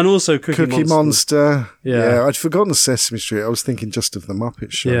 And also Cookie Monster. Yeah. I'd forgotten Sesame Street. I was thinking just of the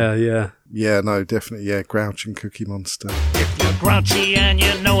Muppet Show. Yeah. Yeah, no, definitely, yeah, Grouch and Cookie Monster. If you're grouchy and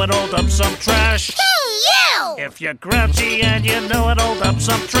you know it, hold up some trash. you! If you're grouchy and you know it, hold up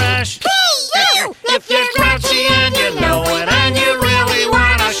some trash. You! If you're grouchy and you know it and you really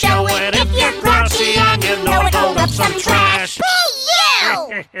wanna show it. If you're grouchy and you know it, hold up some trash.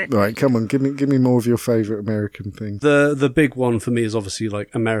 You! Right, come on, give me more of your favourite American thing. The big one for me is obviously like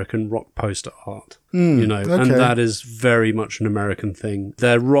American rock poster art. You know, okay. and that is very much an American thing.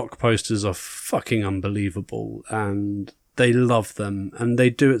 Their rock posters are fucking unbelievable, and they love them, and they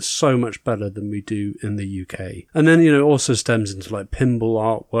do it so much better than we do in the UK. And then, you know, it also stems into like pinball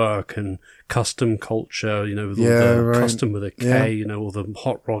artwork and custom culture, you know, with all the custom with a K, you know, all the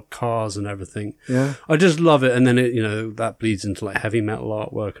hot rod cars and everything. Yeah. I just love it. And then it, you know, that bleeds into like heavy metal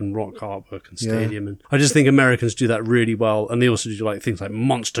artwork and rock artwork and stadium. And I just think Americans do that really well. And they also do like things like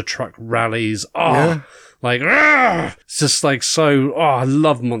monster truck rallies. Like, it's just like so, I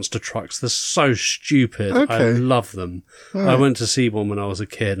love monster trucks. They're so stupid. Okay. I love them. Right. I went to see one when I was a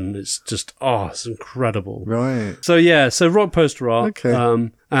kid, and it's just, it's incredible. Right. So yeah, so rock poster art.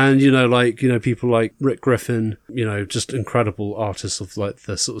 Okay. And, you know, like, you know, people like Rick Griffin, you know, just incredible artists of like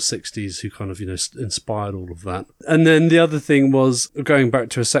the sort of 60s who kind of, you know, inspired all of that. And then the other thing was going back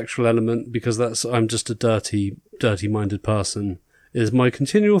to a sexual element, because I'm just a dirty-minded person, is my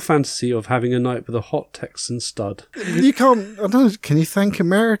continual fantasy of having a night with a hot Texan stud. You can't, I don't know, can you thank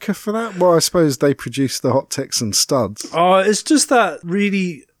America for that? Well, I suppose they produce the hot Texan studs. It's just that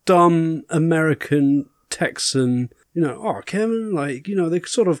really dumb American Texan, you know, Kevin, like, you know, they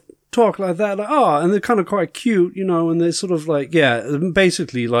sort of talk like that, like, and they're kind of quite cute, you know, and they're sort of like,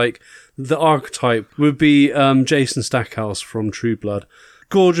 basically like the archetype would be Jason Stackhouse from True Blood.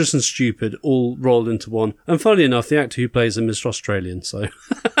 Gorgeous and stupid, all rolled into one. And funny enough, the actor who plays him is Australian, so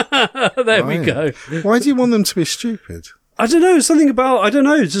there we go. Why do you want them to be stupid? I don't know, something about,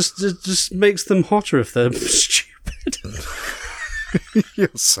 just makes them hotter if they're stupid. You're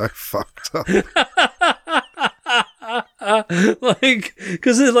so fucked up. Like,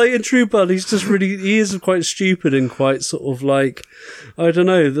 because like in True Blood, he is quite stupid and quite sort of like, I don't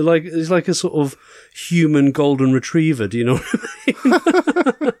know, he's like a sort of human golden retriever. Do you know what I mean?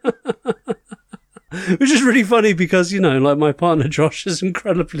 Which is really funny because, you know, like my partner Josh is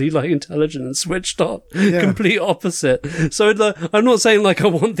incredibly like intelligent and switched on, complete opposite. So I'm not saying like I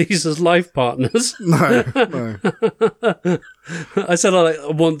want these as life partners. No. I said I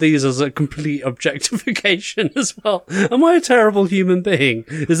want these as a complete objectification as well. Am I a terrible human being?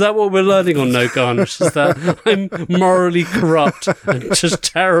 Is that what we're learning on No Garnish? Is that I'm morally corrupt and just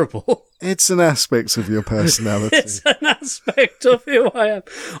terrible? It's an aspect of your personality. It's an aspect of who I am.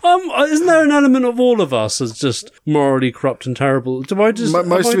 Isn't there an element of all of us as just morally corrupt and terrible? Do I just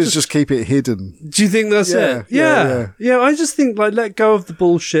most of us just keep it hidden? Do you think that's it? Yeah. I just think like let go of the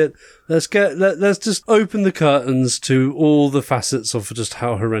bullshit. Let's just open the curtains to all the facets of just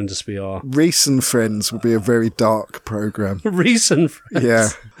how horrendous we are. Reese and Friends would be a very dark program. Reese and Friends, yeah,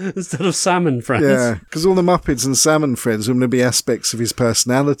 instead of Sam and Friends. Yeah, because all the Muppets and Sam and Friends are going to be aspects of his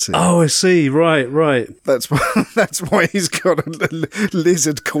personality. Oh, I see. Right. That's why he's got a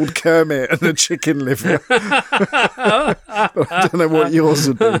lizard called Kermit and a chicken liver. I don't know what yours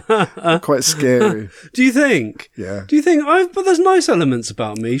would be. Quite scary. Do you think? Yeah. Do you think? But there's nice elements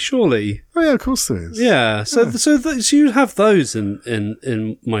about me, surely. Oh yeah, of course there is. Yeah, so you have those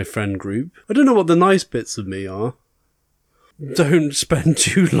in my friend group. I don't know what the nice bits of me are. Don't spend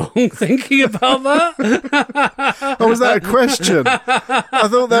too long thinking about that. Oh, was that a question? I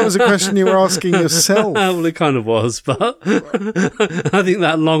thought that was a question you were asking yourself. Well, it kind of was, but I think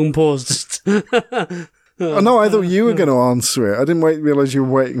that long pause just... Oh, no, I thought you were going to answer it. I didn't realise you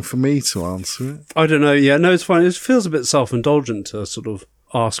were waiting for me to answer it. I don't know. Yeah, no, it's fine. It feels a bit self-indulgent to sort of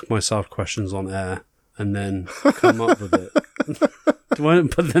ask myself questions on air and then come up with it.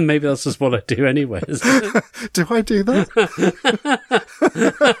 But then maybe that's just what I do anyway, isn't it? Do I do that?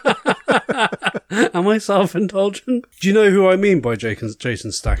 Am I self-indulgent? Do you know who I mean by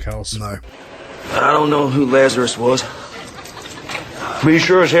Jason Stackhouse? No. I don't know who Lazarus was. But he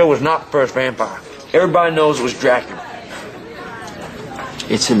sure as hell was not the first vampire. Everybody knows it was Dracula.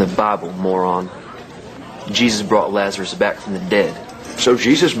 It's in the Bible, moron. Jesus brought Lazarus back from the dead. So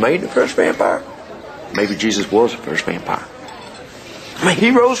Jesus made the first vampire? Maybe Jesus was the first vampire. I mean,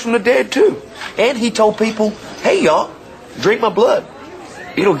 he rose from the dead too. And he told people, hey y'all, drink my blood.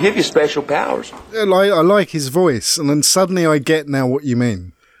 It'll give you special powers. I like his voice, and then suddenly I get now what you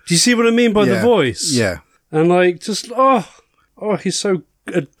mean. Do you see what I mean by the voice? Yeah. And like, just, he's so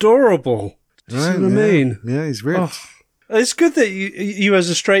adorable. Do you see what I mean? Yeah, he's rich. Oh. It's good that you as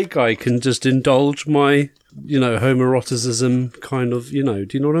a straight guy can just indulge my, homoeroticism kind of, do you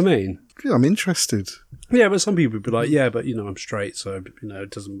know what I mean? I'm interested. Yeah, but some people would be like, yeah, but, I'm straight, so, it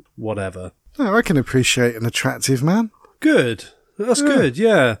doesn't, whatever. No, I can appreciate an attractive man. Good. That's good,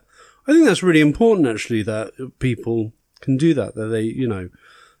 yeah. I think that's really important, actually, that people can do that they, even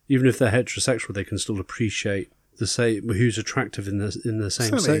if they're heterosexual, they can still appreciate who's attractive in the same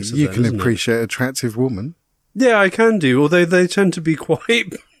Certainly, sex as you them, can isn't it? appreciate an attractive woman. Yeah, I can do, although they tend to be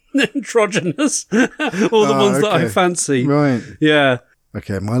quite androgynous. All the ones that I fancy. Right. Yeah.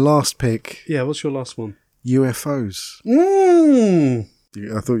 Okay, my last pick. Yeah, what's your last one? UFOs.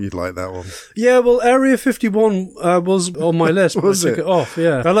 I thought you'd like that one. Yeah, well, Area 51 was on my list, but Was I took it? it off,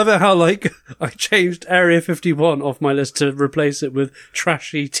 yeah. I love it how, I changed Area 51 off my list to replace it with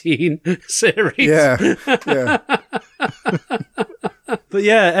trashy teen series. Yeah, yeah. But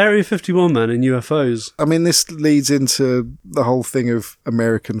yeah, Area 51, man, and UFOs. I mean, this leads into the whole thing of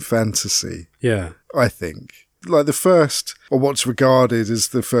American fantasy, Yeah. I think. Like the first, or what's regarded as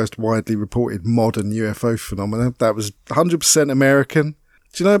the first widely reported modern UFO phenomena, that was 100% American.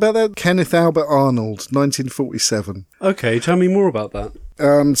 Do you know about that? Kenneth Albert Arnold, 1947. Okay, tell me more about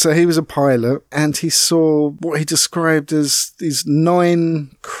that. So he was a pilot, and he saw what he described as these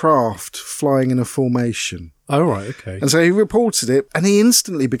 9 craft flying in a formation. Oh, right, okay. And so he reported it, and he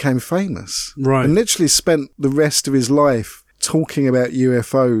instantly became famous. Right. And literally spent the rest of his life talking about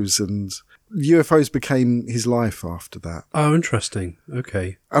UFOs, and UFOs became his life after that. Oh, interesting.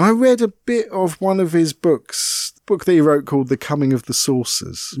 Okay. And I read a bit of one of his books, a book that he wrote called The Coming of the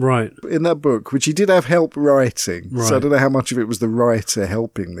Saucers. Right. In that book, which he did have help writing, so I Right. don't know how much of it was the writer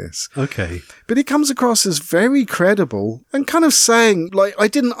helping this. Okay. But he comes across as very credible and kind of saying, I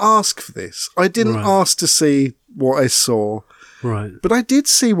didn't ask for this. I didn't Right. ask to see what I saw, Right. but I did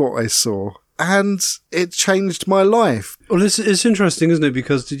see what I saw. And it changed my life. Well, it's interesting, isn't it?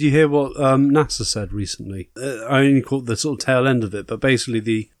 Because did you hear what NASA said recently? I only caught the sort of tail end of it, but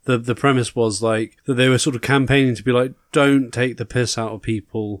basically the premise was that they were sort of campaigning to be like, don't take the piss out of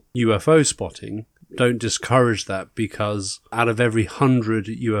people UFO spotting. Don't discourage that, because out of every 100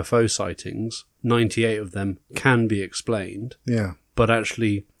 UFO sightings, 98 of them can be explained. Yeah. But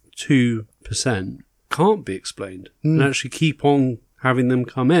actually 2% can't be explained. And actually keep on having them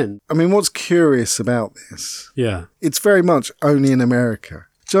come in. I mean, what's curious about this? Yeah. It's very much only in America.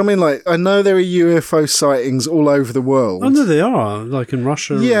 Do you know what I mean? I know there are UFO sightings all over the world. I know they are, like in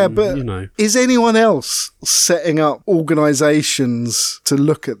Russia. Yeah, and, but is anyone else setting up organisations to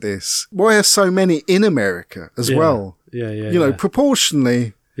look at this? Why are so many in America as well? Yeah.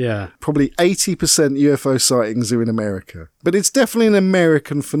 Proportionally, probably 80% UFO sightings are in America. But it's definitely an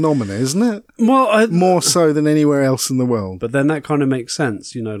American phenomenon, isn't it? Well, more so than anywhere else in the world. But then that kind of makes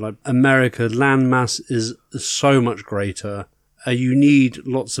sense. America, landmass is so much greater. You need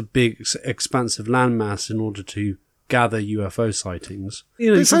lots of big, expansive landmass in order to gather UFO sightings.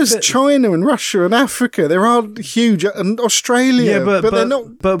 It says China and Russia and Africa. There are huge, and Australia. Yeah, but they're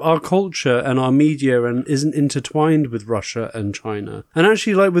not. But our culture and our media isn't intertwined with Russia and China. And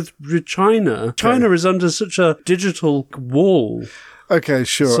actually, with China, China is under such a digital wall. Okay,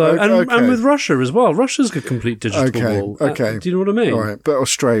 sure. So, okay. and with Russia as well. Russia's a complete digital wall. Okay. Do you know what I mean? All right, but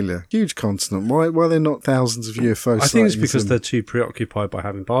Australia, huge continent. Why are there not thousands of UFO sightings? I think it's because they're too preoccupied by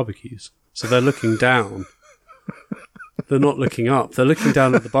having barbecues. So they're looking down. They're not looking up. They're looking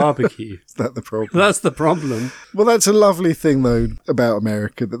down at the barbecue. Is that the problem? That's the problem. Well, that's a lovely thing, though, about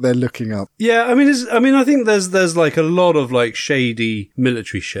America, that they're looking up. Yeah, I think there's a lot of shady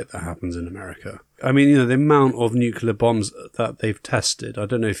military shit that happens in America. I mean, the amount of nuclear bombs that they've tested. I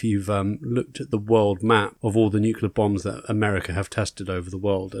don't know if you've looked at the world map of all the nuclear bombs that America have tested over the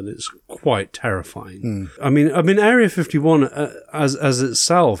world, and it's quite terrifying. I mean, Area 51 as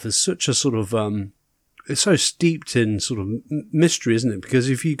itself is such a sort of it's so steeped in sort of mystery, isn't it? Because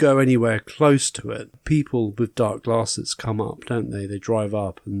if you go anywhere close to it, people with dark glasses come up, don't they? They drive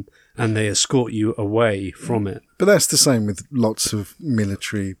up and they escort you away from it. But that's the same with lots of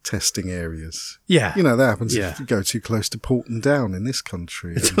military testing areas. Yeah. That happens if you go too close to Porton Down in this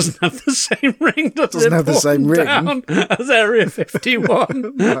country. It doesn't have the same ring, does it? Doesn't have the same ring. Down as Area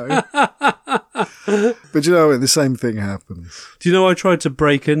 51. No. But the same thing happens. Do you know I tried to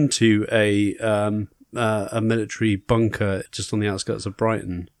break into a military bunker just on the outskirts of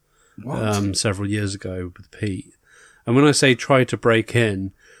Brighton several years ago with Pete. And when I say try to break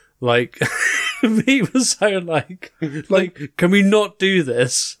in, Pete was so like, can we not do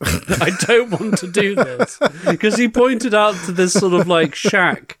this? I don't want to do this. Because he pointed out to this sort of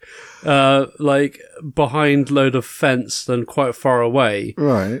shack, behind load of fence and quite far away.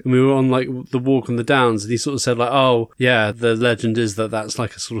 Right. And we were on the walk on the downs, and he sort of said oh yeah, the legend is that that's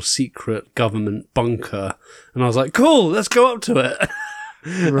a sort of secret government bunker. And I was like, cool, let's go up to it.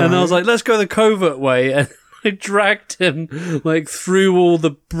 And I was like, let's go the covert way. And I dragged him like through all the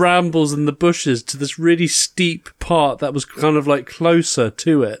brambles and the bushes to this really steep part that was kind of like closer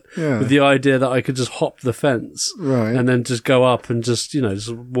to it, with the idea that I could just hop the fence and then just go up and just, you know,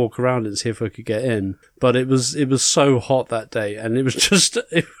 just walk around and see if I could get in. But it was so hot that day, and it was just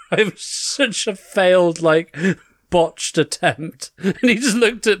it was such a failed, like, botched attempt. And he just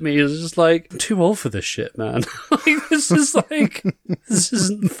looked at me and was just like, I'm too old for this shit, man. Like, this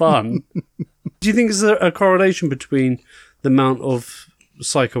isn't fun. Do you think there's a correlation between the amount of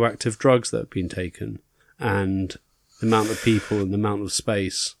psychoactive drugs that have been taken and the amount of people and the amount of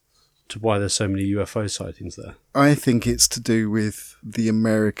space to why there's so many UFO sightings there? I think it's to do with the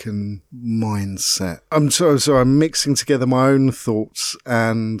American mindset. I'm mixing together my own thoughts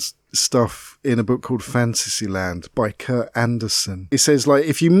and stuff in a book called Fantasyland by Kurt Anderson. It says, like,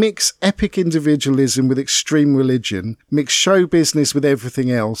 if you mix epic individualism with extreme religion, mix show business with everything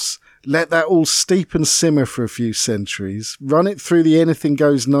else, let that all steep and simmer for a few centuries, run it through the anything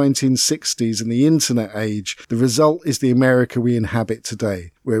goes 1960s and the internet age, the result is the America we inhabit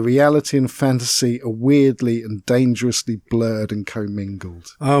today, where reality and fantasy are weirdly and dangerously blurred and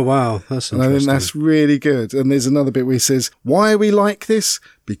commingled. Oh, wow. That's interesting. And I think that's really good. And there's another bit where he says, why are we like this?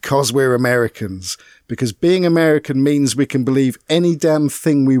 Because we're Americans. Because being American means we can believe any damn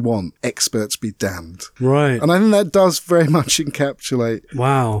thing we want. Experts be damned. Right. And I think that does very much encapsulate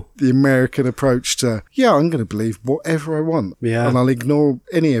the American approach to, I'm going to believe whatever I want. Yeah. And I'll ignore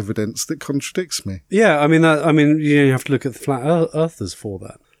any evidence that contradicts me. Yeah, I mean, you have to look at the flat earthers for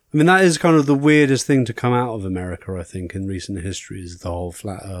that. I mean, that is kind of the weirdest thing to come out of America, I think, in recent history, is the whole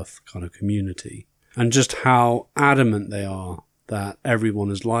flat earth kind of community. And just how adamant they are that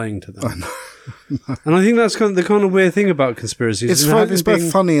everyone is lying to them. I know. And I think that's kind of the kind of weird thing about conspiracies. It's both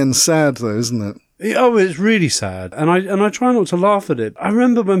funny and sad, though, isn't it? Oh, it's really sad. And I try not to laugh at it. I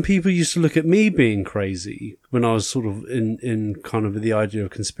remember when people used to look at me being crazy when I was sort of in kind of the idea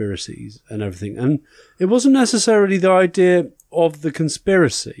of conspiracies and everything. And it wasn't necessarily the idea of the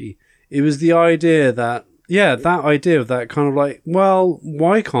conspiracy. It was the idea that, that idea of that kind of like, well,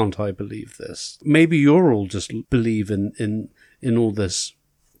 why can't I believe this? Maybe you're all just believe in all this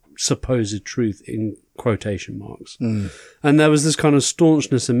supposed truth in quotation marks. And there was this kind of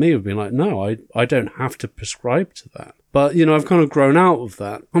staunchness in me of being like, no, I don't have to prescribe to that. But, you know, I've kind of grown out of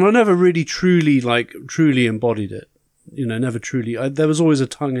that. And I never really truly embodied it. You know, never truly. There was always a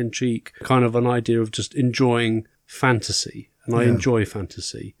tongue-in-cheek kind of an idea of just enjoying fantasy. And I enjoy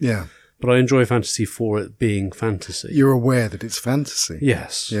fantasy. Yeah. But I enjoy fantasy for it being fantasy. You're aware that it's fantasy.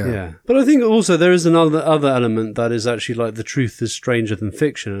 Yes. Yeah. But I think also there is another element that is actually like the truth is stranger than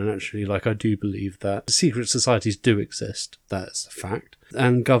fiction. And actually, like, I do believe that secret societies do exist. That's a fact.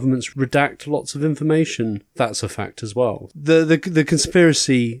 And governments redact lots of information. That's a fact as well. The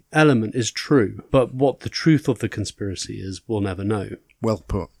conspiracy element is true. But what the truth of the conspiracy is, we'll never know. Well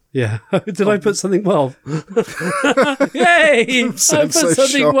put. Yeah. Did I put something well? Yay! I put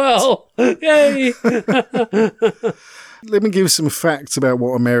something shocked. well. Yay! Let me give some facts about what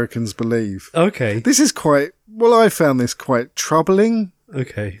Americans believe. Okay. This is I found this quite troubling.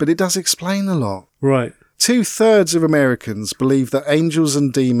 Okay. But it does explain a lot. Right. 2/3 of Americans believe that angels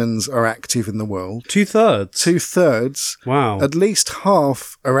and demons are active in the world. 2/3? 2/3. Wow. At least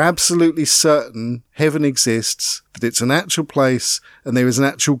half are absolutely certain heaven exists, that it's an actual place, and there is an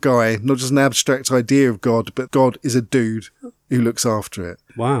actual guy, not just an abstract idea of God, but God is a dude who looks after it.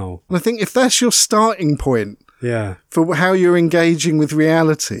 Wow. And I think if that's your starting point for how you're engaging with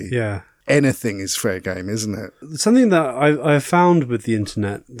reality, anything is fair game, isn't it? Something that I've found with the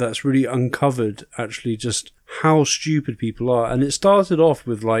internet that's really uncovered actually just how stupid people are. And it started off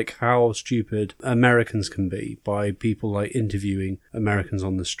with like how stupid Americans can be by people like interviewing Americans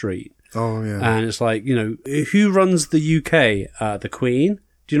on the street. Oh, yeah. And it's like, you know, who runs the UK? The Queen?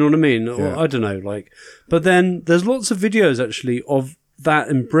 Do you know what I mean? Or, I don't know, like, but then there's lots of videos actually of that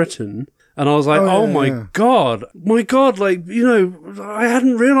in Britain. And I was like, my God, like, you know, I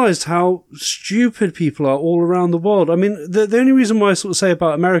hadn't realised how stupid people are all around the world. I mean, the only reason why I sort of say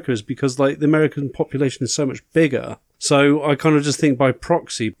about America is because, like, the American population is so much bigger. So I kind of just think by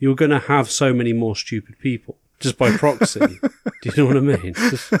proxy, you're going to have so many more stupid people. Just by proxy. Do you know what I mean?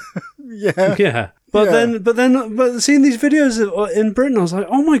 Yeah. But seeing these videos in Britain, I was like,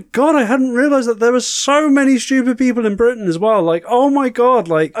 oh my God, I hadn't realised that there were so many stupid people in Britain as well. Like, oh my God,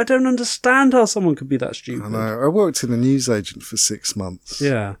 like, I don't understand how someone could be that stupid. I know. I worked in a newsagent for 6 months.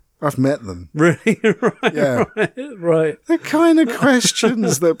 Yeah. I've met them. Really? Right. Yeah. Right. The kind of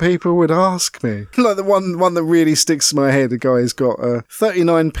questions that people would ask me. Like the one that really sticks in my head, a guy's got a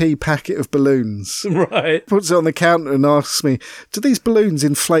 39p packet of balloons. Right. Puts it on the counter and asks me, do these balloons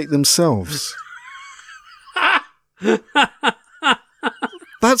inflate themselves?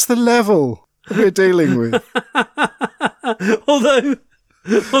 That's the level we're dealing with. Although,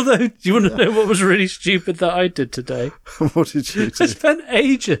 do you want to know what was really stupid that I did today? What did you do? I spent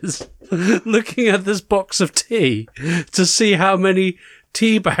ages looking at this box of tea to see how many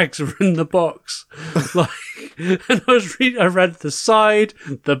tea bags were in the box. And I read the side,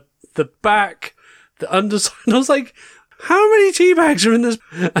 the back, the underside, and I was like, how many tea bags are in this?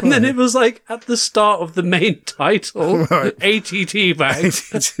 And then it was like at the start of the main title, 80 tea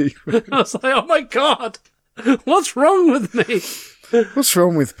bags. 80 tea bags. I was like, oh my God, what's wrong with me? What's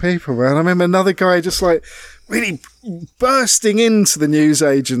wrong with people, man? I remember another guy just like really bursting into the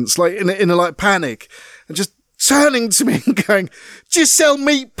newsagents, like in a like panic, and just turning to me and going, "Do you sell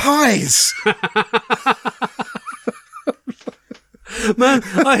meat pies?" Man,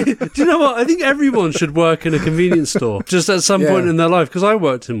 do you know what? I think everyone should work in a convenience store just at some point in their life, because I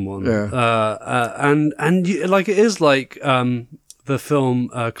worked in one. Yeah. And it is like the film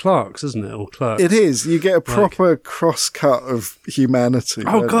Clerks, isn't it? Or Clerks. It is. You get a proper cross-cut of humanity.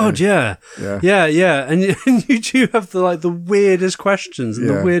 Oh God, yeah. And you do have the weirdest questions and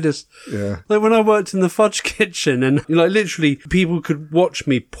the weirdest. Yeah. Like when I worked in the fudge kitchen, and literally people could watch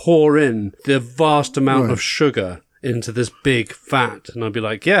me pour in the vast amount of sugar into this big vat, and I'd be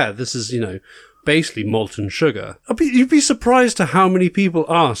like, yeah, this is basically molten sugar. You'd be surprised to how many people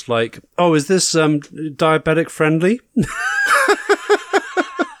ask, like, oh, is this diabetic friendly?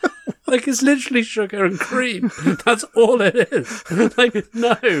 Like, it's literally sugar and cream. That's all it is. Like,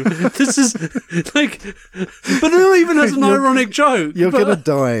 no, this is like, but not even as an ironic joke. You're going to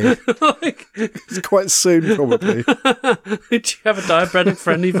die. Like, it's quite soon, probably. Do you have a diabetic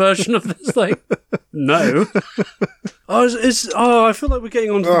friendly version of this? Like, no. I feel like we're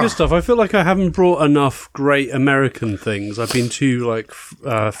getting on to the good stuff. I feel like I haven't brought enough great American things. I've been too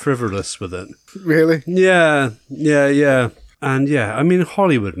frivolous with it. Really? Yeah. And I mean,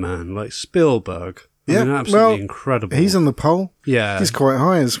 Hollywood, man, like Spielberg. Absolutely incredible. He's on the poll. Yeah. He's quite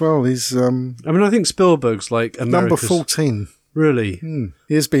high as well. He's I think Spielberg's like America's... number 14. Really?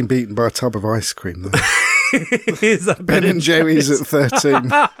 He has been beaten by a tub of ice cream, though. Is that Ben and Jerry's at 13.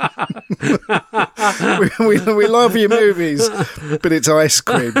 we love your movies, but it's ice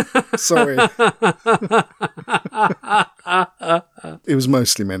cream. Sorry. It was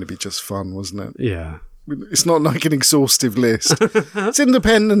mostly meant to be just fun, wasn't it? Yeah. It's not like an exhaustive list. It's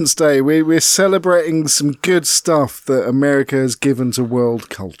Independence Day. We're celebrating some good stuff that America has given to world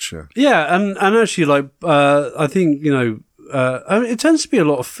culture. Yeah, and actually, I think, it tends to be a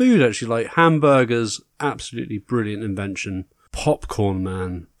lot of food, actually, like hamburgers, absolutely brilliant invention. Popcorn,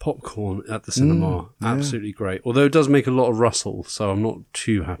 man. Popcorn at the cinema. Absolutely great. Although it does make a lot of rustle, so I'm not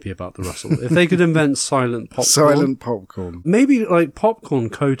too happy about the rustle. If they could invent silent popcorn. Silent popcorn. Maybe like popcorn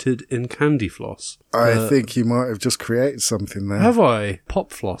coated in candy floss. I think you might have just created something there. Have I?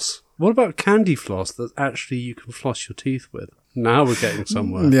 Pop floss. What about candy floss that actually you can floss your teeth with? Now we're getting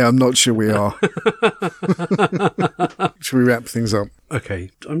somewhere. Yeah, I'm not sure we are. Should we wrap things up?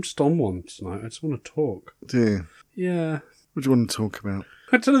 Okay, I'm just on one tonight. I just want to talk. Do you? Yeah. What do you want to talk about?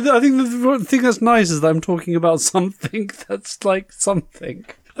 I don't know. I think the thing that's nice is that I'm talking about something that's like something.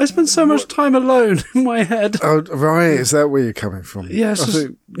 I spend so much time alone in my head. Oh, right. Is that where you're coming from? Yeah, it's just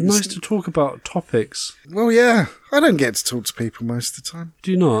nice to talk about topics. Well, yeah. I don't get to talk to people most of the time.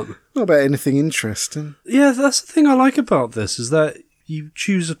 Do you not? Not about anything interesting. Yeah, that's the thing I like about this, is that you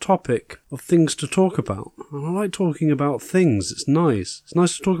choose a topic of things to talk about. And I like talking about things. It's nice. It's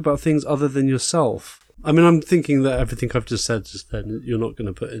nice to talk about things other than yourself. I mean, I'm thinking that everything I've just said just then you're not going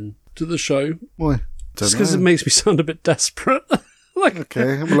to put into the show. Why? Just because it makes me sound a bit desperate.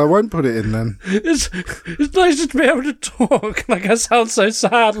 Okay, well, I won't put it in then. It's nice just to be able to talk. Like, I sound so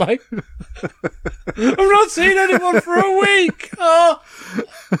sad. Like, I've not seen anyone for a week. Oh,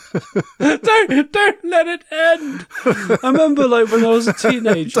 don't let it end. I remember, like, when I was a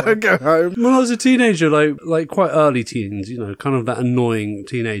teenager. Don't go home. When I was a teenager, like quite early teens, kind of that annoying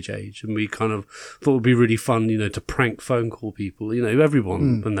teenage age, and we kind of thought it'd be really fun, to prank phone call people.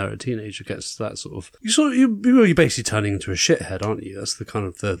 Everyone when they're a teenager gets that sort of. You're basically turning into a shithead, aren't you? That's the kind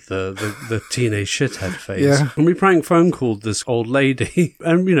of the teenage shithead phase. Yeah. And we prank phone called this old lady,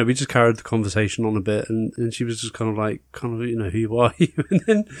 and we just carried the conversation on a bit, and she was just kind of who are you? And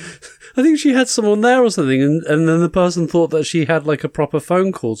then I think she had someone there or something, and then the person thought that she had like a proper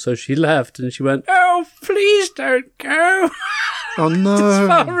phone call, so she left, and she went, "Oh, please don't go." Oh no! It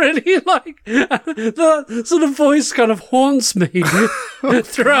felt really like the sort of voice kind of haunts me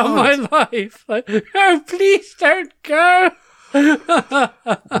throughout my life. Like, oh, please don't go.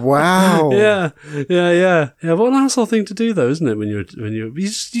 Wow. Yeah. What an asshole thing to do, though, isn't it? When you're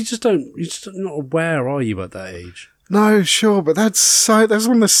you just not aware, are you, at that age? No, sure, but that's one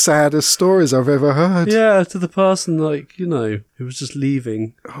of the saddest stories I've ever heard. Yeah, to the person, like, you know, who was just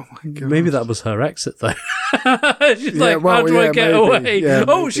leaving. Oh my God. Maybe that was her exit, though. She's like, how do I get away? Yeah,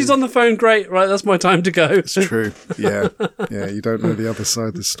 oh, maybe. she's on the phone. Great. Right, that's my time to go. It's true. Yeah. Yeah, you don't know the other side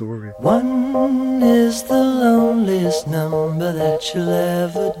of the story. One is the loneliest number that you'll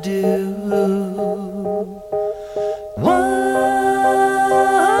ever do.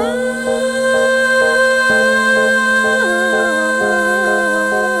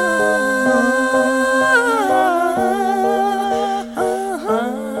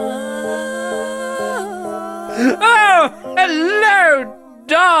 Oh, hello,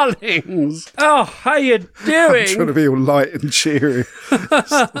 darlings. Oh, how you doing? I'm trying to be all light and cheery.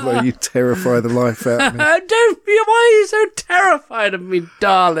 Although you terrify the life out of me. Why are you so terrified of me,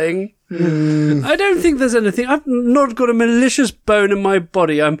 darling? I don't think there's anything. I've not got a malicious bone in my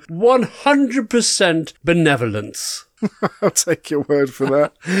body. I'm 100% benevolence. I'll take your word for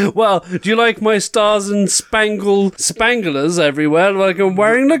that. Well, do you like my stars and spanglers everywhere like I'm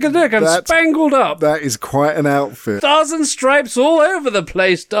wearing? Look, I'm spangled up. That is quite an outfit. Stars and stripes all over the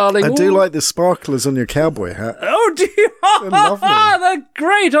place, darling. I do like the sparklers on your cowboy hat. Oh, do you? They're lovely. They're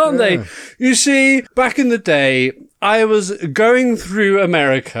great, aren't they? You see, back in the day, I was going through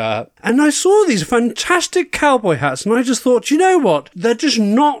America and I saw these fantastic cowboy hats and I just thought, you know what? They're just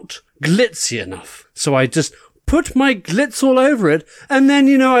not glitzy enough. So I just put my glitz all over it, and then,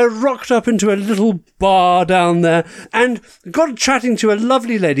 you know, I rocked up into a little bar down there and got chatting to a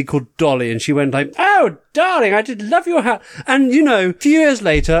lovely lady called Dolly, and she went like, oh, darling, I did love your hat. And, you know, a few years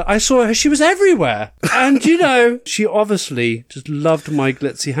later, I saw her, she was everywhere. And, you know, she obviously just loved my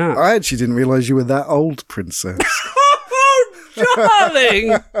glitzy hat. I actually didn't realise you were that old, Princess.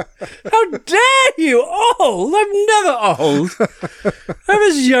 Darling, how dare you? Old? I'm never old. I'm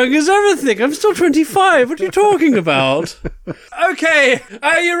as young as everything. I'm still 25. What are you talking about? Okay,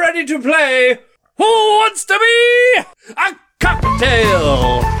 are you ready to play Who Wants to Be a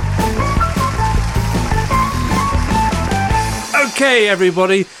Cocktail? Okay,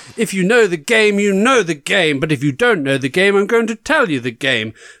 everybody. If you know the game, you know the game. But if you don't know the game, I'm going to tell you the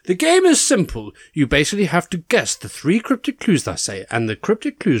game. The game is simple. You basically have to guess the 3 cryptic clues I say, and the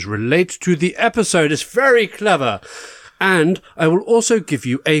cryptic clues relate to the episode. It's very clever. And I will also give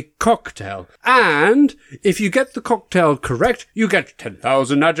you a cocktail. And if you get the cocktail correct, you get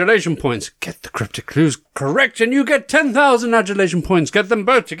 10,000 adulation points. Get the cryptic clues correct and you get 10,000 adulation points. Get them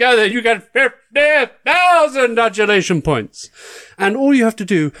both together, you get 50,000 adulation points. And all you have to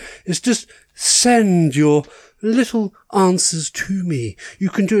do is just send your little answers to me.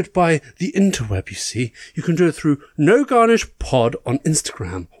 You can do it by the interweb, you see. You can do it through No Garnish Pod on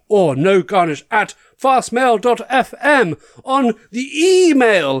Instagram or nogarnish@fastmail.fm on the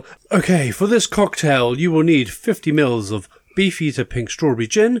email. Okay, for this cocktail, you will need 50 mils of Beefeater Pink Strawberry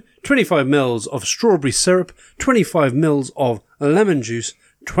Gin, 25 mils of strawberry syrup, 25 mils of lemon juice,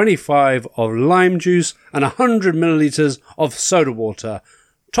 25 of lime juice, and 100 millilitres of soda water.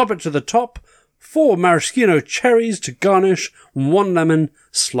 Top it to the top. 4 maraschino cherries to garnish, 1 lemon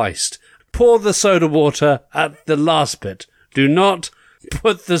sliced. Pour the soda water at the last bit. Do not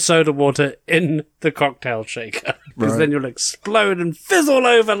put the soda water in the cocktail shaker, because then you'll explode and fizzle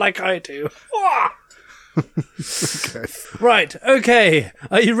over like I do. Okay. Right, okay.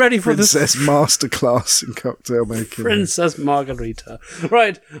 Are you ready for Princess Masterclass in cocktail making? Princess Margarita.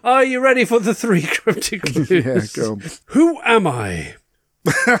 Right, are you ready for the 3 cryptic clues? Yeah, go on. Who am I?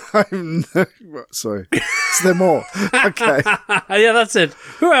 Sorry. Is there more? Okay. Yeah, that's it.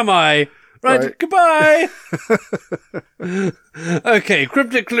 Who am I? Right. Goodbye. Okay,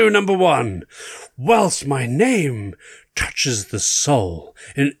 cryptic clue number 1. Whilst my name touches the soul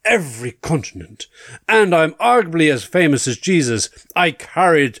in every continent, and I'm arguably as famous as Jesus, I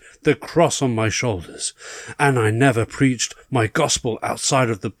carried the cross on my shoulders, and I never preached my gospel outside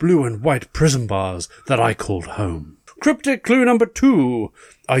of the blue and white prison bars that I called home. Cryptic clue number 2.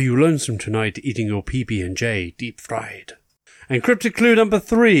 Are you lonesome tonight eating your PB&J deep fried? And cryptic clue number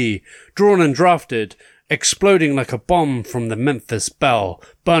 3. Drawn and drafted, exploding like a bomb from the Memphis Belle,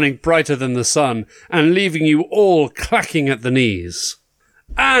 burning brighter than the sun, and leaving you all clacking at the knees.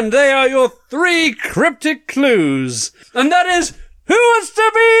 And they are your 3 cryptic clues. And that is, who wants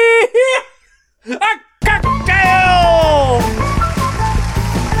to be a cocktail?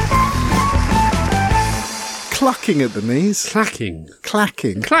 clucking at the knees. Clacking.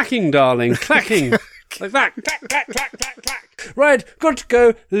 Clacking. Clacking, darling. Clacking. Like that. Clack, clack, clack, clack, clack. Right, good to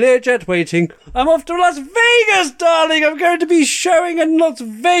go. Learjet waiting. I'm off to Las Vegas, darling. I'm going to be showing in Las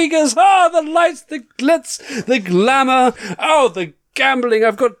Vegas. Ah, the lights, the glitz, the glamour. Oh, the gambling.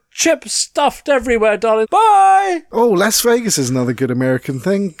 I've got chips stuffed everywhere, darling. Bye. Oh, Las Vegas is another good American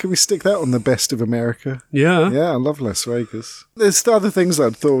thing. Can we stick that on the best of America? Yeah. Yeah, I love Las Vegas. There's the other things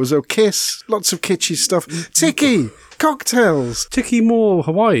I'd thought was, Kiss, lots of kitschy stuff. Tiki, cocktails. Tiki more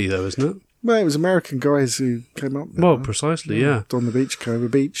Hawaii, though, isn't it? Well, it was American guys who came up there. Well, precisely, yeah. Don the Beachcomber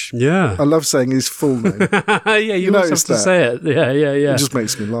Beach. Yeah. I love saying his full name. Yeah, you always have to say it. Yeah. It just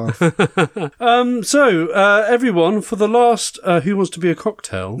makes me laugh. So, everyone, for the last Who Wants to Be a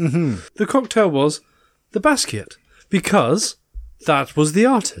Cocktail, the cocktail was the Basquiat, because that was the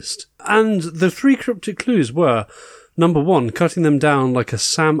artist. And the 3 cryptic clues were... Number 1, cutting them down like a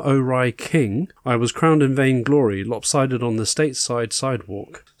Sam O'Rye king. I was crowned in vain glory, lopsided on the stateside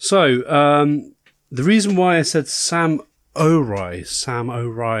sidewalk. So, the reason why I said Sam O'Rye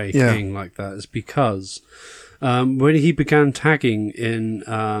king like that is because when he began tagging in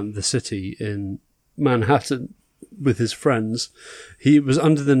the city in Manhattan with his friends, he was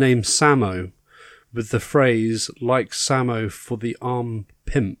under the name Samo, with the phrase, like Samo for the arm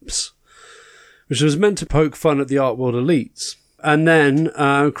pimps, which was meant to poke fun at the art world elites. And then,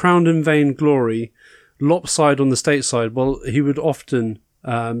 crowned in vain glory, lopsided on the stateside, well, he would often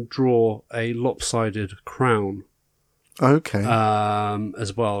draw a lopsided crown. Okay.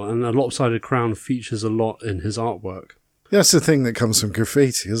 As well. And a lopsided crown features a lot in his artwork. That's the thing that comes from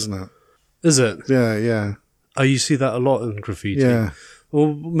graffiti, isn't it? Is it? Yeah. Oh, you see that a lot in graffiti? Yeah.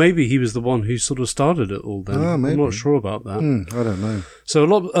 Well, maybe he was the one who sort of started it all then. Oh, maybe. I'm not sure about that. I don't know. So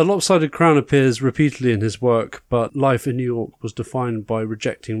a lopsided crown appears repeatedly in his work, but life in New York was defined by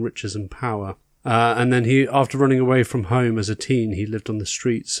rejecting riches and power. And then he, after running away from home as a teen, he lived on the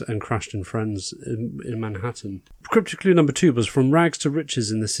streets and crashed in friends in Manhattan. Cryptic clue number 2 was from rags to riches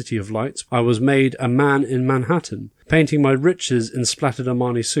in the City of Lights. I was made a man in Manhattan, painting my riches in splattered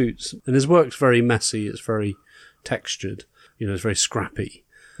Armani suits. And his work's very messy. It's very textured. It's very scrappy.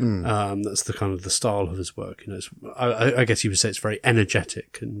 That's the kind of the style of his work. I guess you would say it's very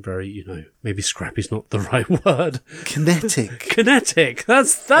energetic and very, maybe scrappy's not the right word. Kinetic.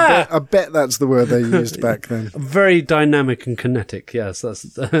 That's that. I bet that's the word they used back then. Very dynamic and kinetic. Yes,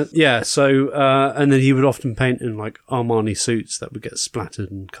 that's yeah. So and then he would often paint in like Armani suits that would get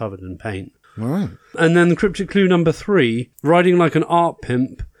splattered and covered in paint. Right. And then cryptic clue number 3: riding like an art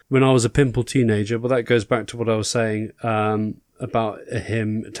pimp. When I was a pimple teenager, well, that goes back to what I was saying about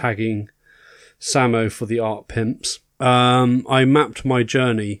him tagging Samo for the art pimps. I mapped my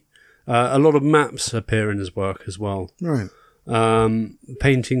journey. A lot of maps appear in his work as well. Right.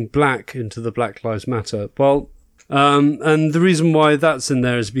 Painting black into the Black Lives Matter. Well, and the reason why that's in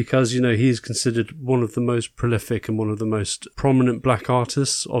there is because, he's considered one of the most prolific and one of the most prominent black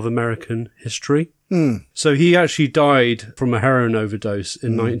artists of American history. So he actually died from a heroin overdose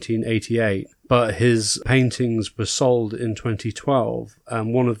in 1988, but his paintings were sold in 2012,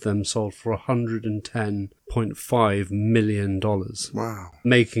 and one of them sold for $110.5 million. Wow.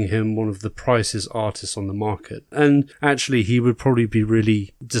 Making him one of the priciest artists on the market. And actually, he would probably be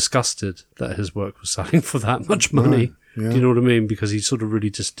really disgusted that his work was selling for that much money. Right. Yeah. Do you know what I mean? Because he sort of really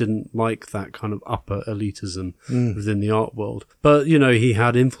just didn't like that kind of upper elitism within the art world. But, he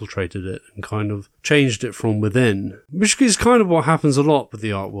had infiltrated it and kind of changed it from within, which is kind of what happens a lot with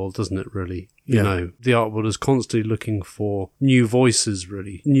the art world, doesn't it, really? The art world is constantly looking for new voices,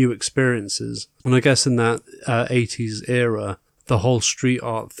 really, new experiences. And I guess in that 80s era, the whole street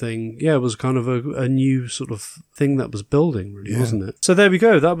art thing, was kind of a new sort of thing that was building, really, wasn't it? So there we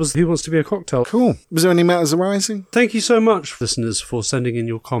go. That was Who Wants to Be a Cocktail. Cool. Was there any matters arising? Thank you so much, listeners, for sending in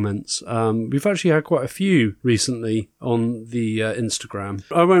your comments. We've actually had quite a few recently on the Instagram.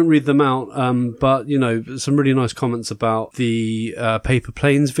 I won't read them out, but, some really nice comments about the paper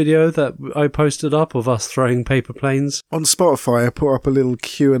planes video that I posted up of us throwing paper planes. On Spotify, I put up a little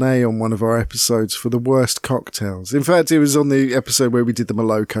Q&A on one of our episodes for the worst cocktails. In fact, it was on the episode where we did the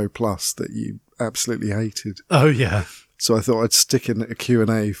Moloko Plus that you absolutely hated. Oh, yeah. So I thought I'd stick in a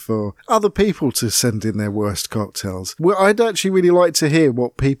Q&A for other people to send in their worst cocktails. Well, I'd actually really like to hear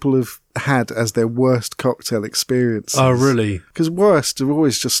what people have had as their worst cocktail experiences. Oh, really? Because worst are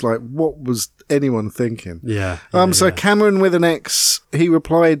always just like, what was anyone thinking? Yeah. So Cameron with an X, he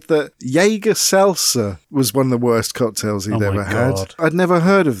replied that Jaeger Seltzer was one of the worst cocktails he'd ever had. I'd never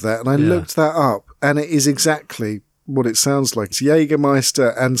heard of that, and I looked that up, and it is exactly what it sounds like. It's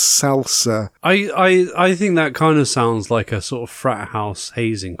Jägermeister and salsa. I think that kind of sounds like a sort of frat house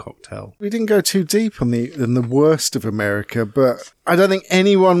hazing cocktail. We didn't go too deep on the worst of America, but I don't think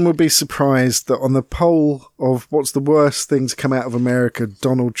anyone would be surprised that on the poll of what's the worst thing to come out of America,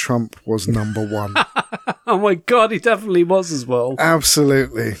 Donald Trump was number one. Oh my God, he definitely was as well.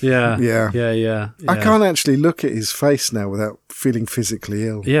 Absolutely. Yeah. I can't actually look at his face now without feeling physically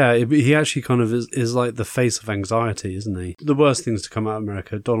ill. Yeah, he actually kind of is like the face of anxiety, isn't he? The worst things to come out of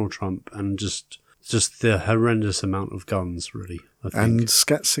America, Donald Trump, and just the horrendous amount of guns, really, I think. And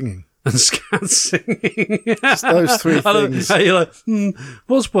scat singing. And scat singing. Just those three things. You're like,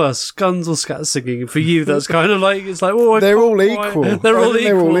 what's worse, guns or scat singing? For you, that's kind of like, it's like, oh, they're all equal. They're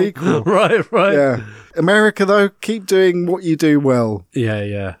all equal. Right. Yeah. America, though, keep doing what you do well.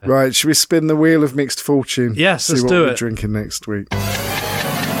 Yeah. Right, should we spin the wheel of mixed fortune? Yes, See let's what do we're it. drinking next week. The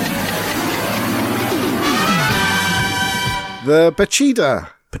Bachida.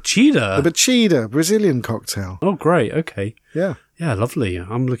 Bachida? The Bachida, Brazilian cocktail. Oh, great. Okay. Yeah. Yeah, lovely.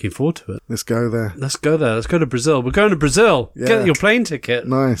 I'm looking forward to it. Let's go there. Let's go to Brazil. We're going to Brazil. Yeah. Get your plane ticket.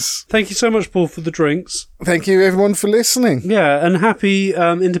 Nice. Thank you so much, Paul, for the drinks. Thank you, everyone, for listening. Yeah, and happy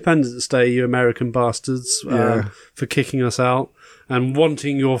Independence Day, you American bastards, for kicking us out and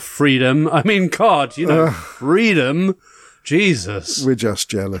wanting your freedom. I mean, God, freedom. Jesus. We're just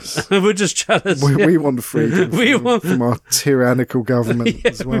jealous. We're just jealous. We want freedom from our tyrannical government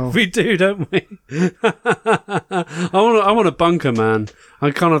as well. We do, don't we? I want a bunker, man. I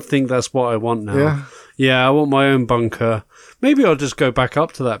kind of think that's what I want now. Yeah, I want my own bunker. Maybe I'll just go back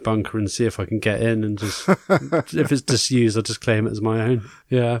up to that bunker and see if I can get in and just, if it's disused, I'll just claim it as my own.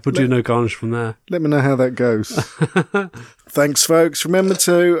 Yeah, we'll do no garnish from there. Let me know how that goes. Thanks, folks. Remember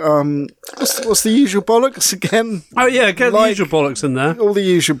to, what's the usual bollocks again? Oh, yeah, get the usual bollocks in there. All the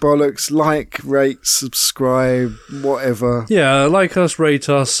usual bollocks. Like, rate, subscribe, whatever. Yeah, like us, rate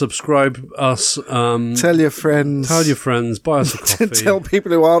us, subscribe us. Tell your friends. Buy us a coffee. Tell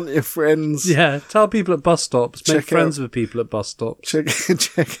people who aren't your friends. Yeah, tell people at bus stops. Make friends with people at bus stops.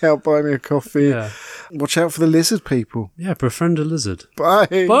 Check out Buy Me a Coffee. Yeah. Watch out for the lizard people. Yeah, befriend a lizard. Bye.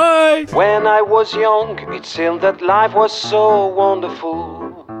 Bye. When I was young, it seemed that life was so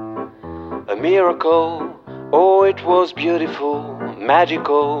wonderful. A miracle, oh, it was beautiful,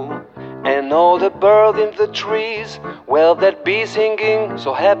 magical. And all the birds in the trees, well, they'd be singing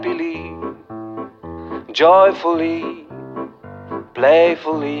so happily, joyfully,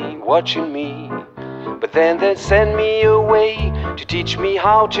 playfully, watching me. But then they send me away to teach me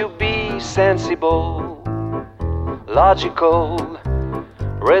how to be sensible, logical,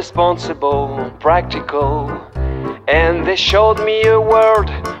 responsible, practical. And they showed me a world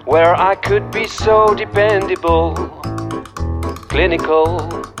where I could be so dependable,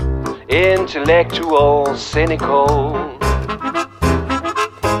 clinical, intellectual, cynical.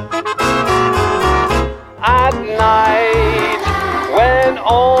 At night, when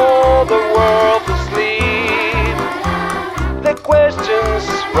all the world is asleep, the questions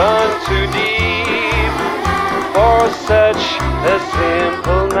run too deep for such a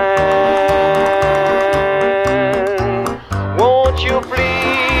simple man. Won't you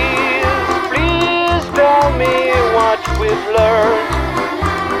please tell me what we've learned?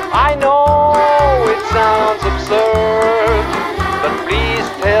 I know it sounds absurd, but please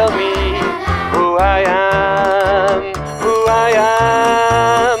tell me who I am, who I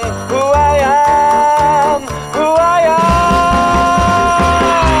am, who I am, who I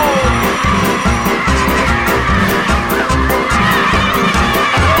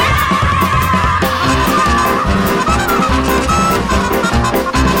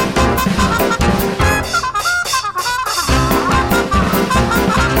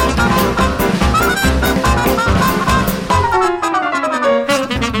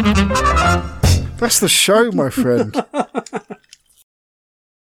That's the show, my friend.